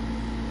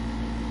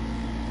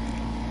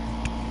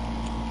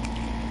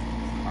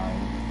 Alright,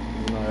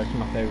 you know that's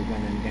my favorite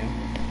gun in the game.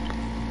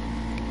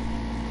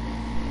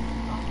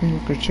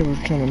 Look at you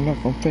trying to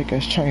knock them fake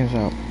ass chains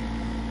out.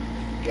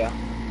 Yeah.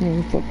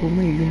 You fuck with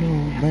me, you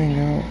know, bang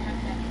out.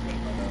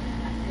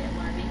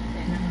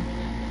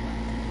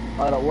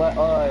 Hold on, what,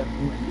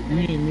 you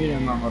need mute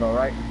him, hold on,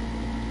 right?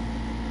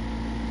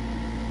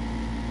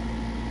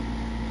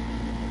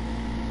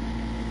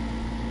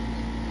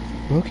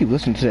 Bro, keep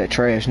listening to that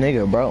trash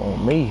nigga, bro,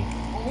 on me.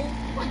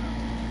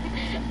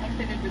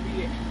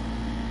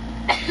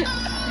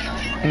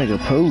 Nigga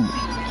poo.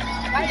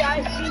 Hey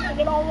guys,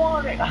 you don't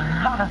want it.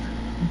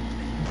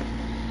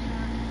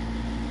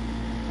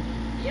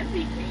 Yes,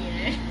 he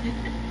can.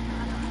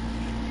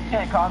 You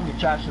can't call me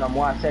trash no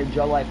more. I saved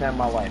your life and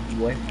my life,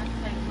 boy.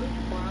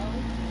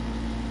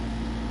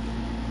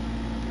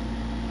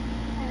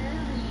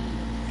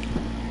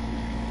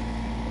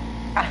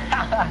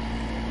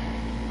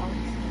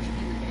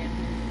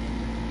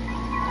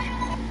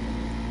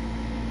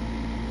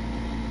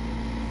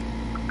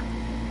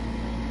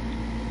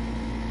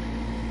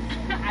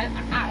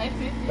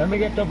 Let me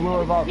get the blue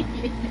revolver.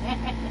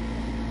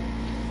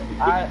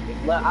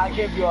 I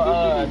give you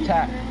a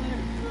tap.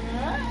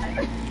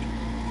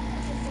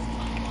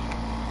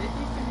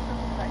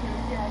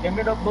 Give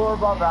me the blue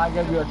revolver, I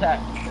give you a tap.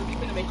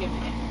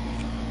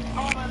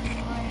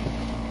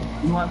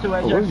 You want to,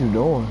 AJ? What are you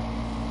doing?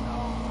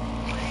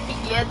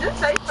 Yeah, just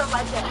say something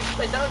like that.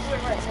 But don't do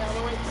it right now.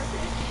 Don't wait for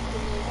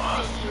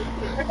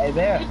Hey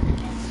there.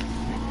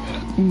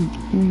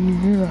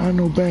 I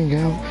know bang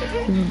out.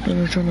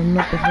 I'm trying to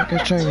knock the fucking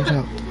chains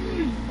out.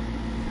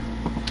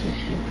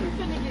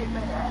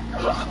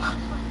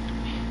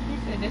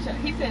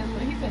 He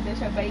said that's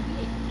your baby.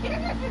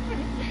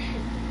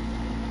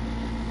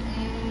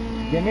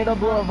 Give me the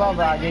blue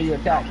revolver, I'll give you a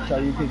tap so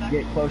you can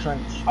get close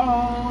range.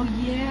 Oh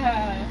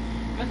yeah.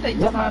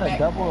 You're not a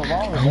double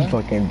revolver, I'm man.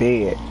 fucking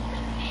dead.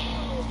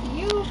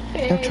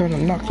 I'm trying to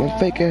knock them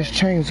fake ass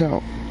chains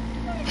out.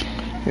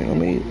 You know what I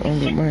mean? I'm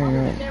just bang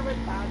out. Never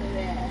thought of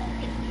that.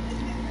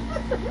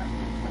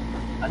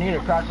 I need a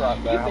crack rock,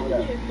 bro. How about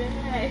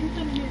that?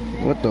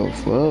 What the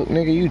fuck?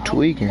 Nigga, you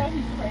tweaking.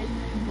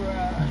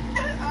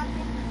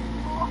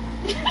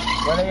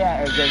 Where they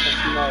at, AJ?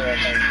 Since you know that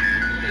thing.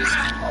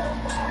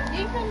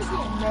 You come to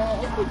get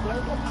mad. If you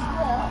break up,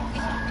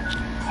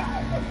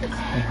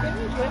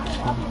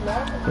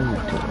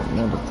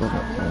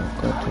 Motherfucker,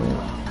 got to it.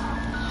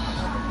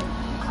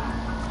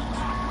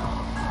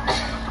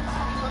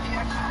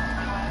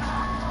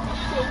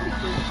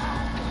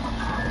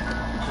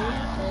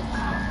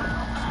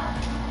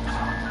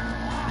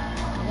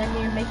 Let me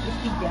make you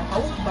see your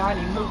whole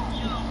body move.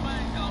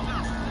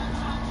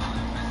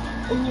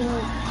 Ooh,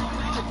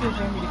 I feel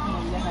ready to come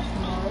over the house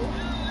tomorrow.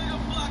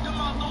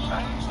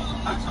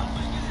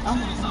 Oh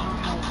my god.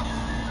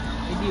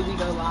 And then we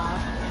go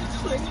live.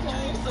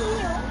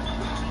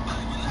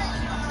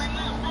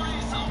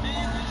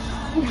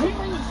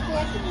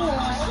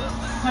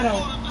 Hold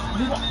on.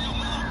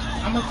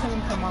 I'm gonna tell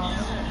him tomorrow.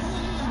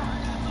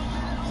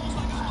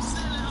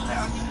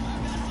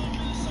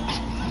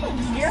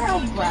 Girl,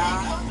 bro.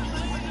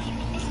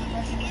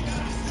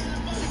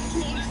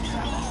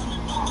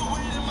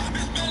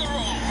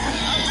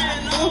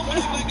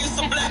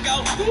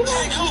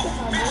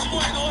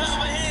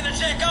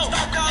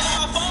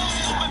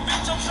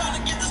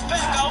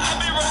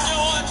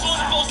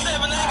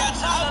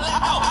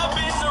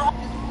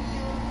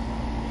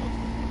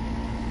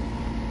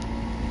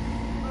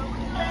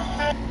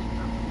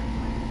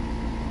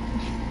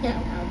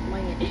 I'm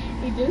playing.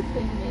 He just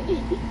said that.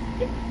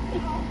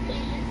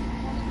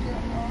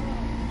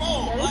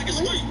 Oh, like a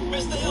street,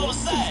 bitch, stay on the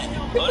side.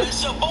 Oh,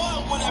 that's your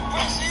boy when that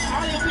pressure is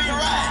still be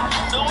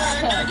right. The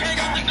way that dick ain't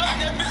got the Glock,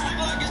 that bitch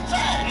look like it's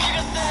tight.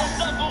 Nigga said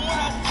something when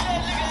I see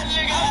that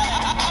nigga,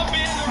 I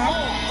be in the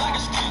room like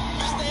a street,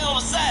 bitch, stay on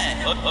the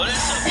side. Oh,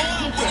 that's your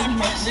boy when that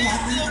pressure is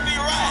still be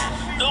right.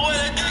 The way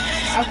that dick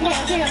ain't got the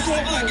Glock, that bitch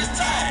look like it's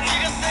tight.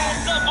 Nigga said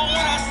something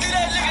when I see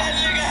that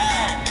nigga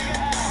high.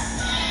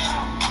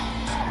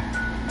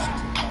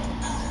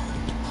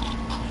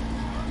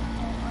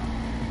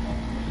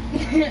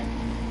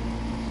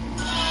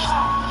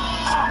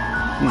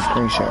 You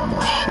screenshot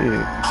my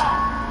shit.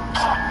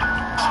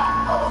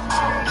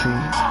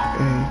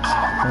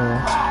 G-A-R-G-E.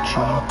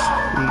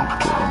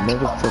 Get a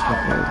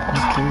motherfucking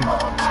L-O-G.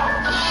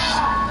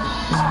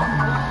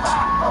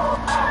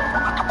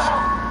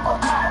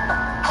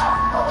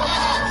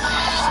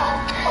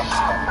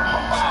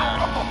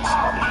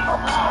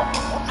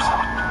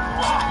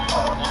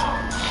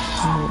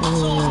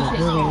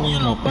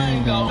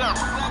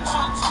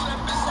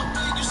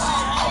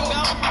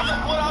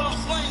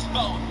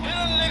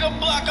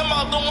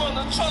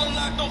 Tryna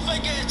knock them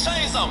fake ass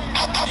chains off.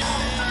 Yeah,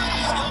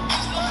 your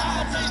bitch know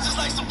how it tastes just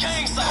like some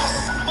cane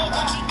sauce. Fuck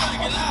what you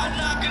thinking, I'll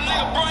knock a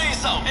nigga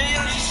brains off.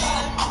 Yeah, you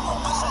shot it,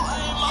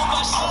 I ain't my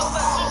best. Should've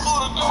said some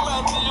food to go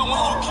out to you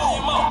when you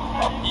came up.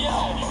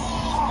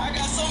 Yeah, I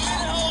got so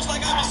many hoes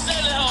like I be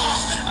selling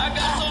hoes. I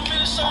got so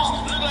many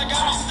shirts, look like I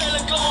be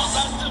selling clothes.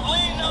 I still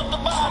lean out the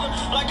bottom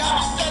like I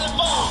be selling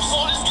phones.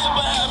 So this get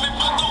behind me,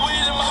 put the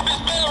weed in my bitch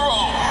better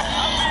roll.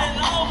 I be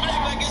in all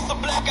black like it's a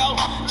blackout.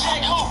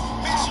 Jack who?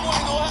 Bitch, you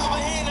ain't gon' have a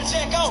hand to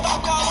check out.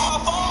 Stop calling my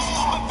phone,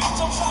 stupid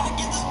bitch, I'm trying to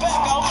get this back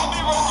out. I be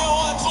working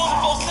hard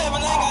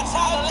 24/7, ain't got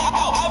time to lack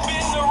out. I be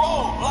in the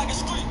road like a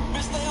street,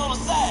 bitch, stay on the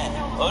side.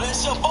 Oh,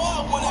 that's your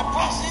boy when that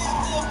pressure is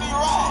still be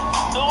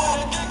right. The way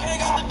that dick ain't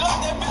got the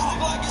Glock, that bitch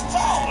look like it's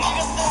tight.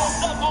 Nigga said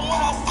something when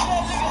I see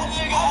that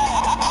nigga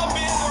high. I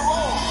be in the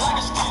road like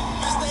a street,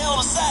 bitch, stay on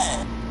the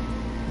side.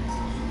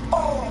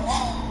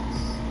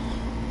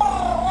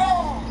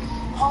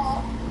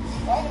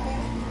 Wait a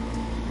minute.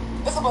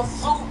 It's a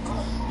bazooka.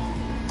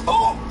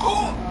 Boom,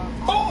 boom,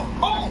 boom,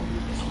 boom.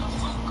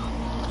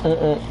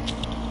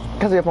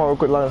 Can I see your phone real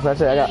quick, long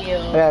Snapchat? I got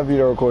a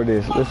video to record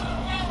this. Listen.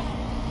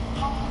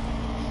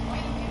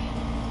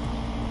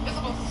 It's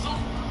a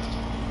bazooka.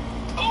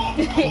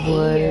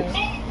 What?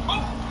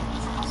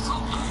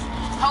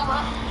 Hold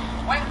on.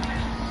 Wait a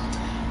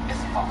minute. It's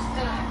supposed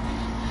to.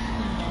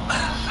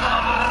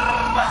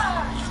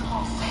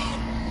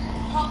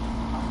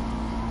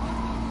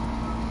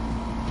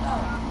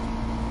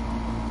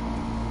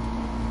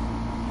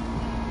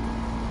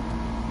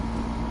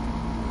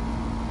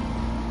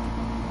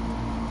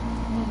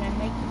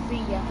 Make you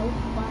see your whole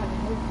body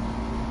move.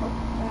 Whole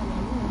body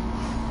move.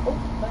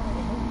 Whole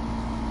body move.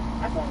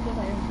 I thought that I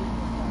was doing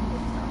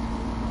something.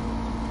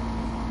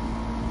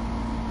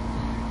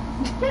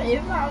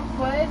 It's not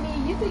funny.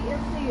 You think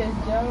everything is a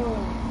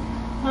joke.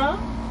 Huh?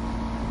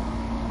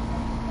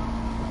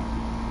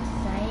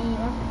 Same.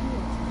 I think he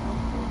was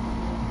talking.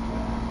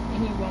 And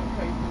he won't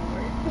pay for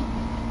it.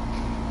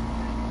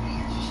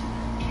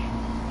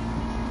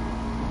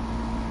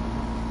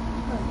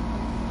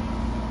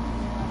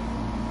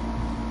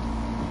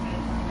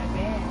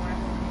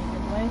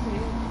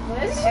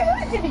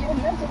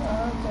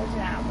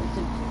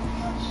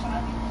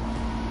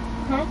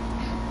 Huh?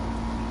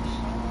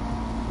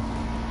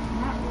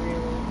 Not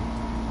really.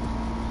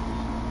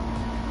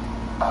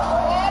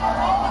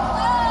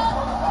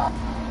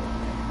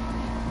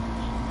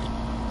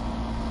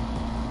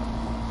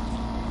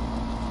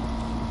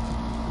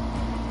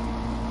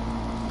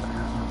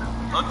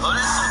 Oh,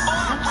 that's your boy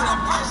when that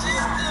pressure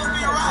is still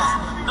be right.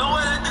 The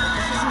way that dick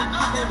ain't got the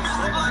Glock, that bitch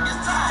look like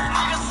it's tight.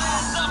 Nigga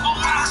said something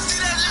when I see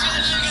that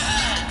nigga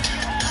high.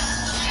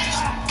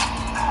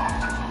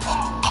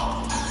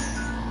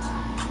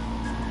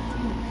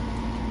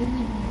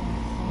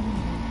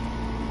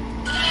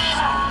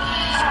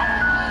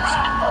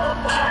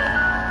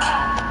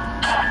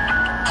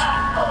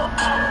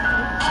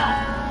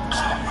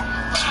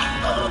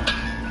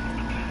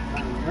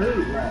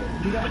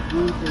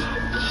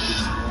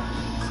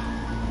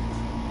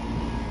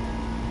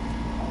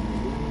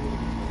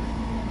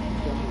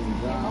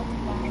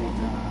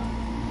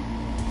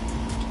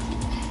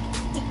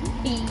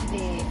 He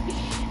did.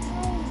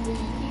 Oh, he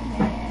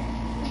mad.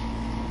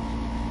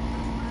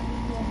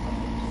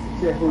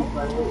 Shit, who's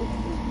my name?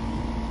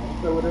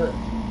 So what up?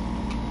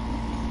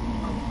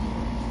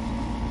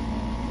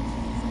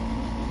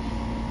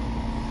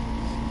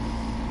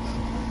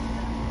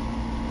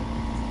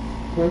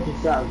 Punching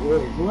shot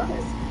good. What?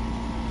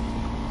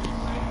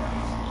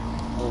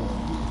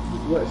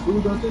 What? School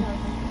go to?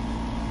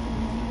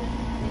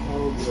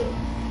 Oh, good.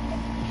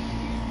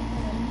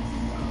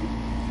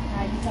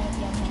 You gotta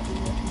be unhappy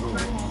with me.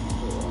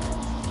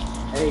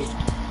 Hey.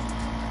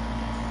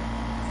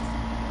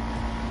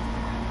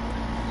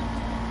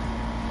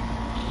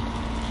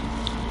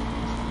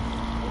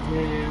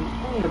 Man, I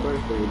want a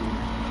birthday.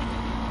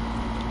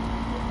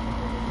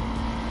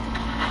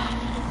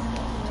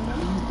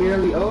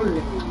 barely older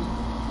than me.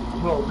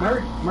 Well,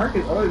 Merc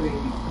is older than you.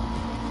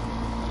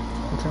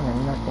 I'm trying to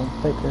knock on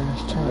fake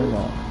ass chain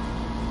out.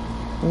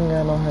 You ain't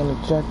got no hand to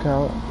check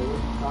out.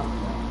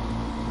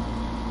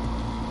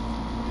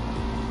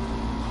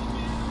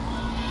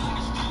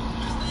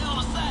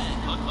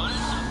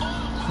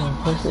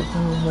 Push it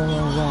from the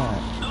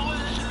side.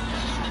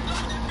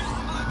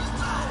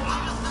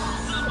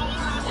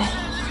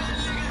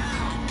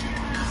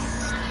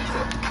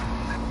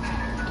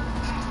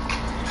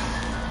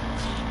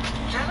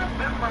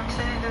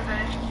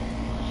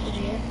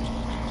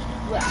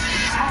 Well, I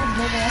was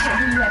looking at him.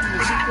 He had to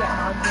get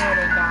my girl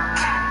and died.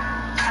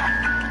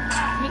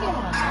 He got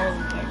my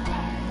nose back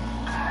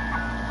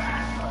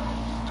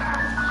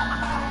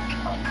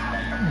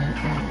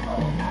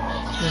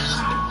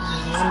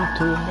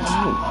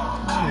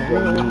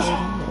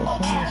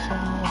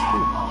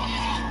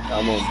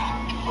Come on.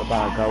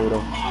 Bye, Kaudo.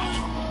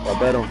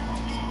 Better.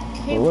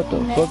 Well, what the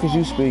fuck is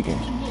you speaking?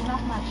 Getting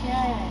off my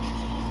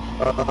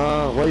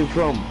chest. Where you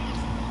from?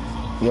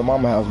 Your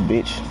mama house,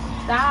 bitch.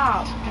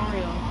 Stop, for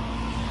real.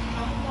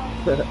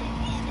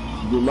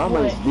 Your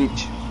mama is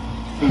bitch.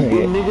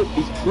 Good nigga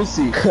is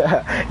pussy.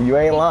 You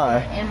ain't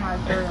lying. And my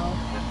girl.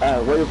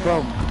 Where you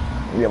from?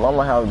 Your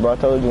mama house, bro. I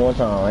told you one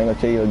time. I ain't gonna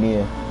tell you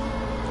again.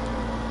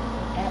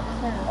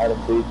 Out of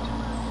bitch.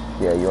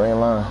 Yeah, you ain't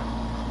lying.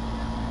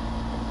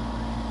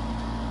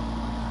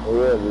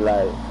 Real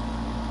life.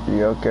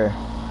 You okay?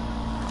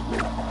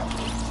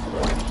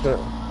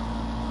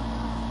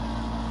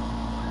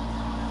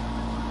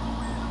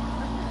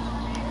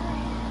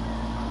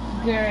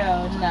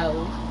 Girl,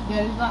 no.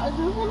 Girl's not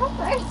just in my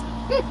face.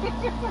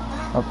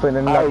 I'm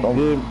finna knock on.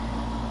 Good.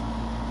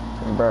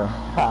 Bro.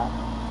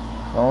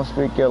 Don't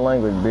speak your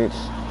language, bitch.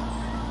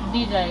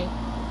 DJ.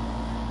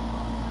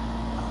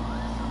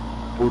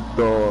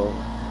 Puto.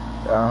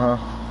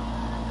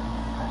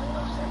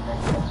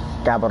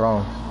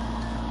 Cabrón.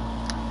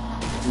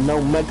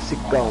 No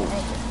Mexico.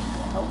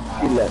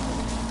 Chile.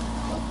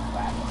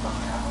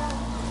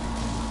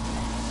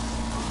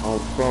 I'm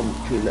from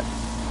Chile.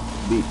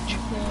 Beach.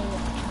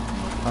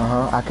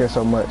 I care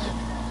so much.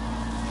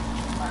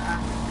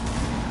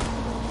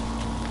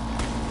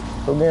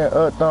 So then,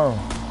 thumb.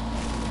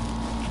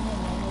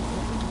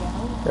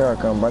 Here I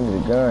come, I need a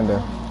gun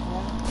though.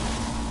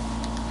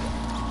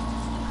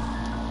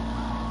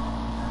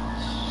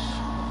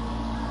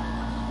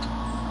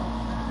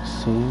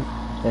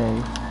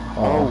 C-A-R-T.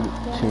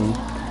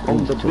 On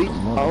the beach,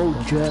 oh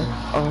yeah,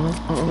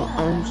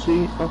 I'm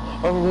see,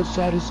 the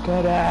side is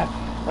cut out,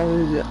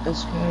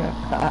 it's cut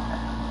out,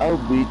 oh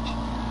beach.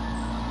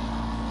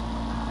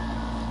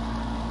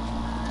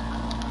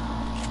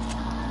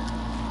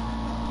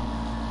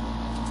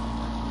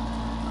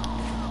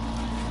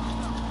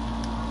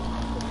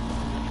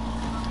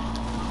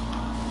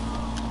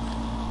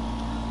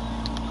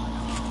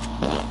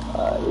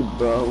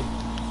 Bro.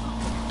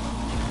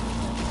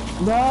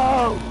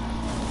 No!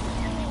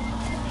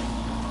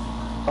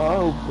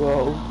 Oh,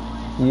 bro.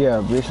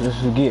 Yeah, bitch, let's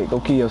forget. Go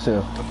kill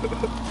yourself.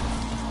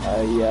 I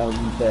am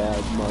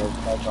bad,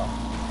 motherfucker.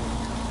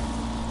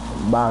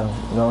 Bye.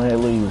 Go ahead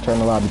and leave. Return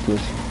the lobby,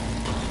 pussy.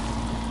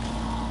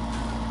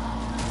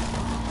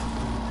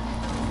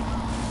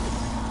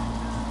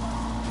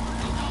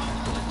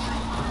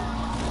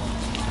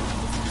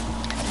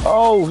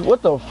 Oh,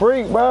 what the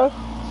freak, bro?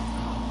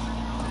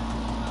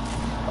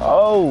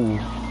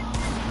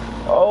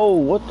 Oh,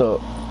 what the?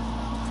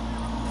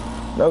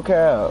 No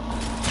cap.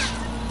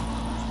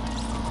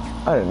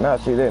 I did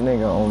not see that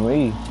nigga on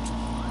me.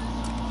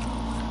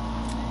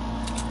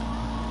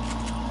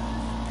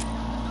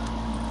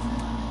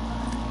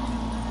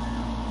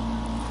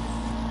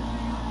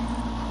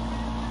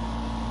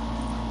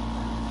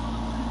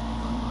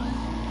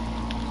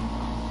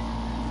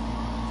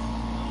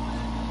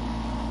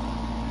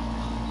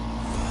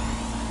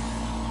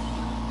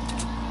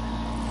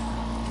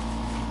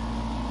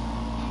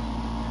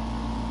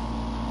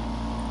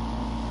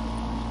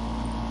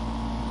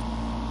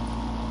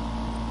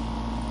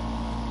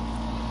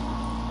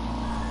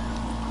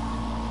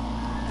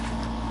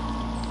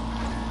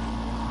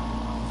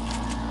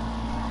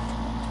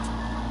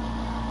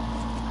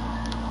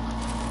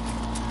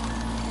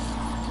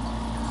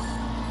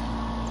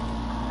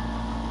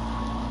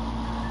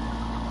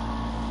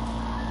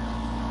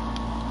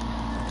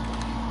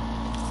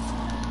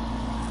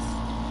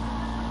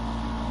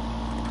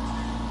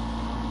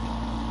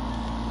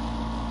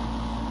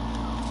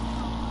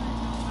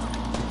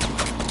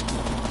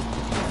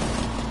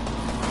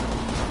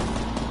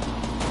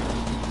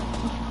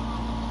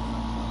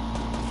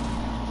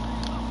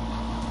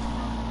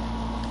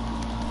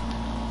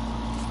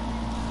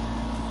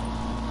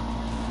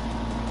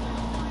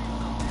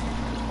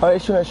 Oh, they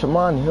shooting at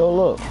Shamani. He'll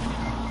look.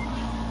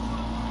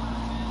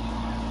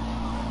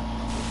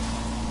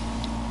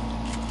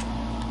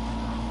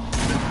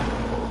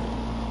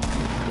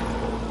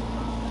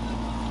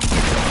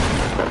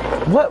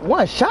 What?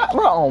 One shot,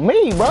 bro, on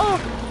me, bro?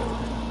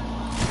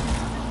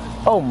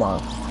 Oh my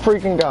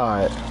freaking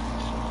God.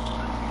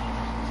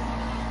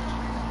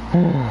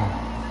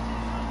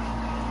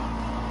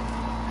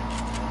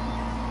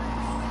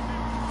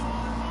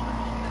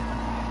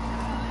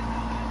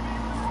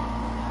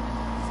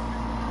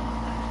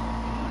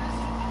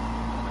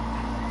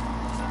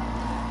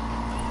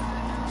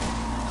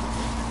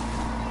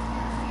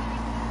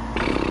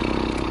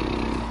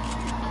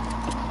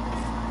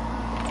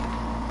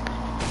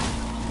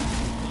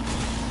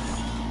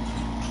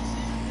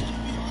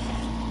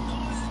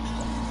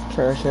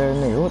 Trash ass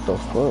nigga, what the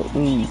fuck?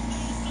 Weed.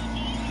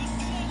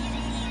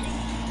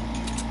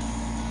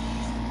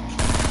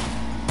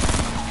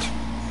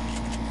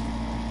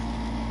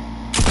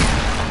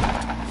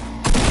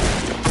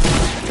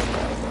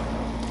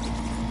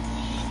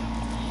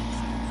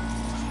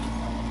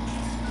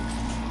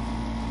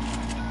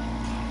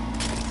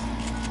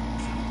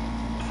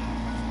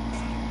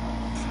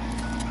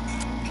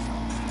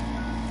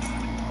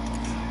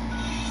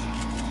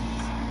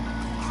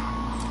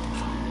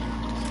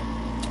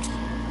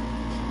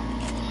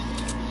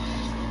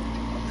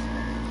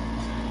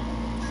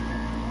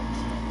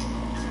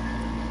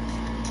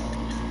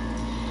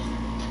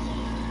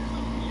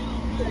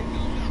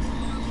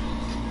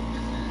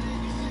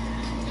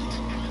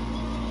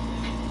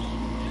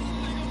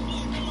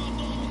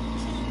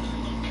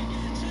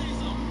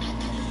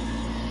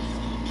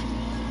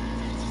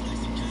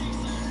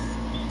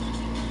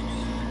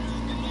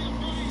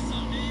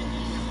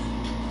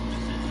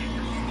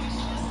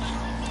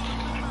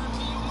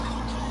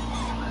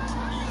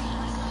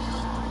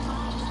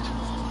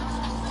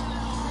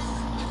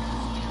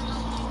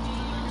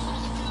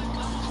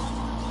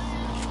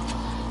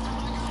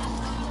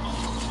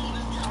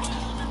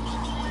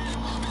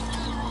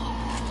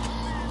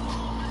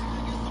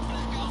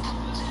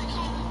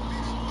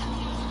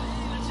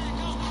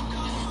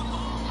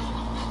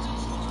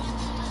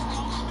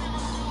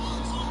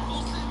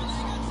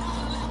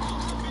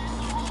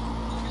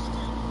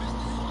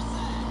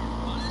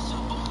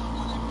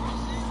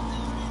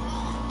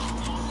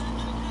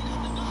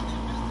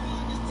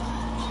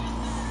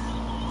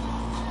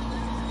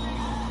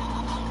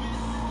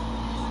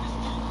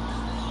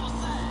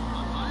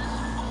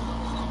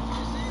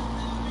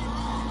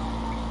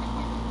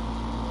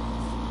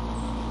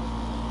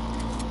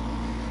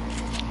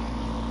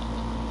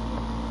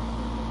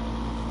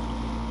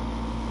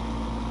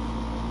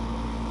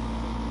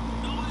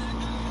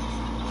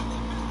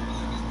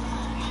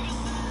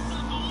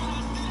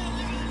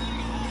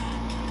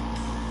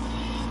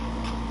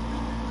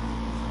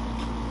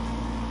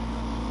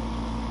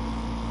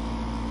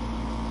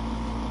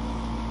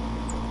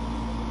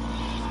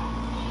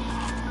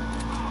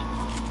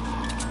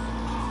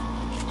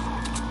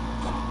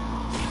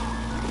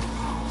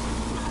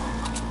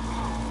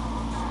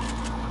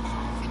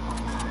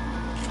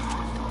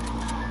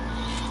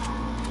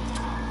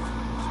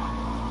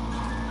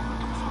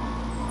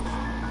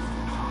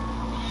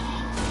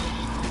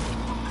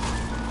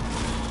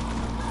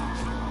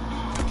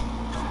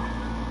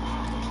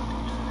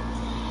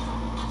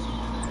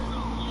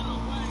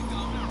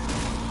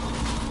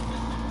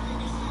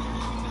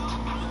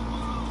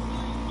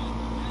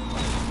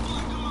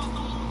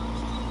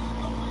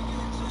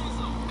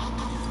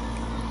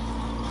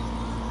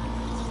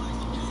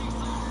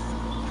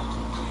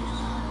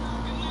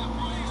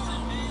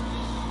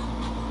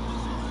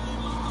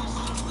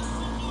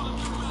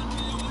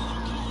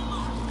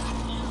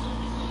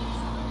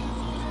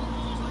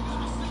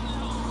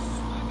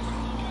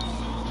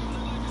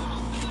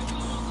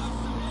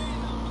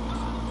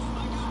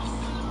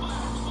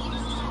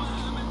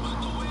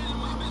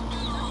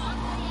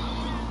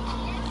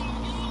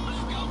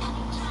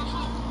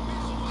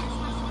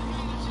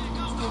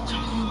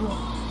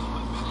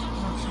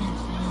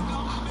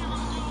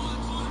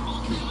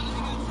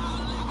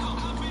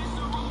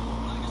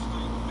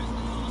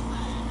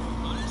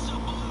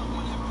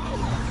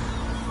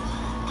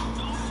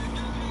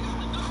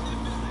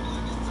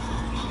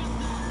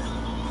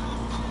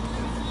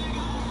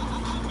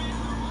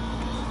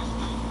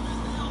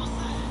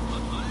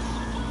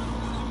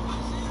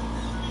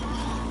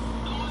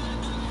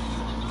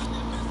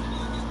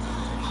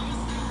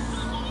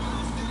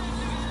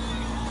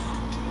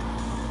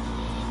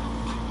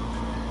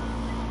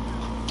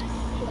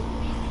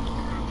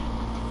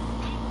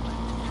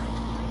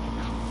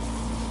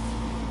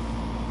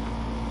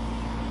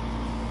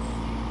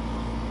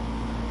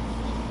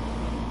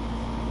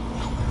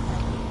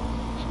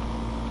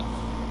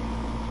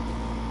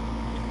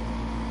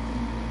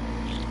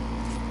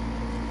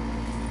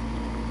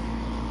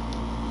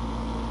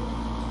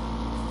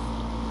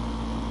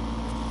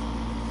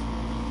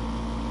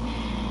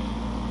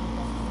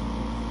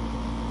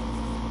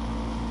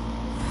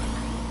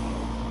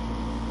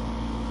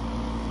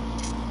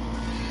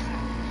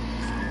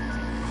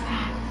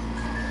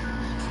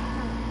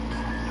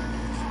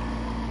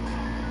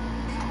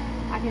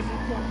 can be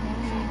telling me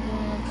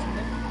guns and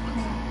this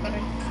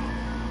but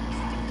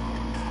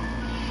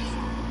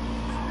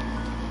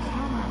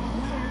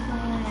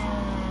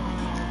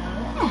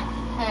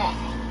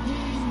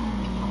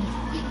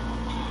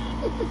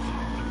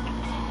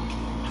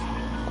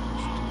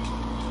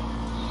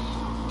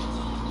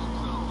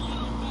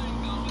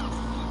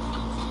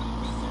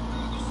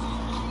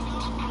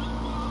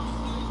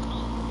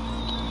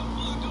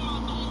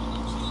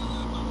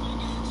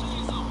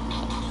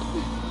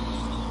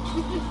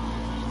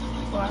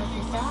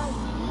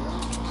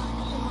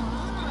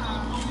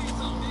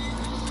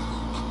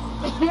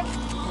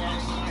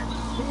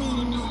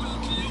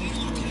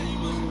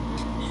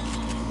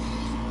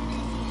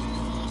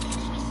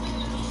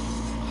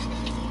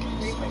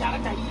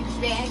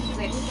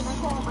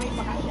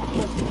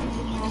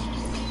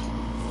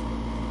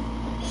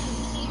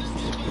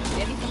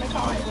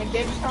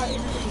Oh, it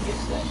really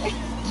gets like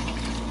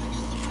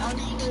I'm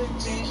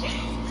tripping.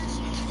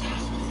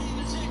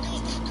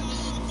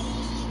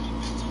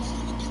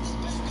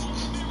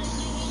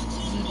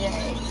 DJ.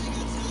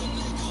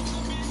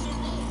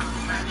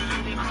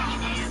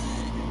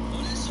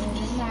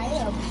 And night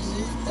I'll be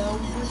so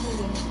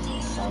good.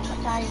 So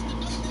tight.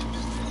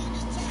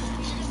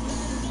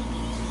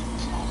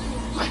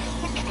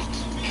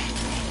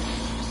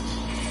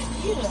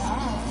 You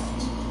are.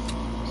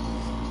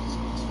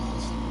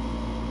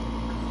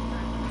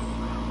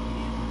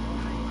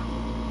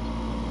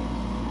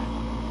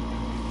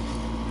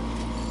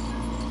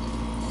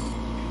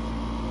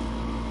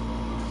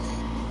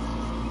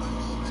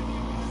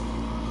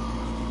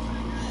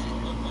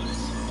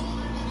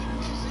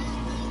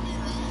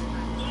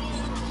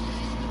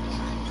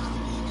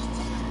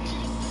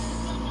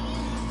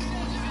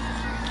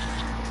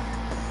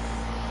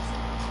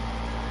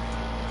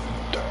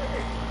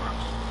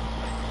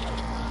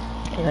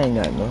 I ain't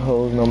got no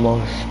hoes no more.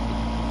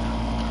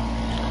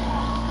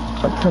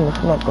 I'm trying to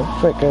come up a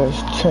fake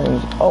ass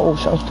change. Oh,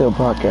 I'm still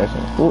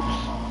broadcasting.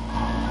 Oops.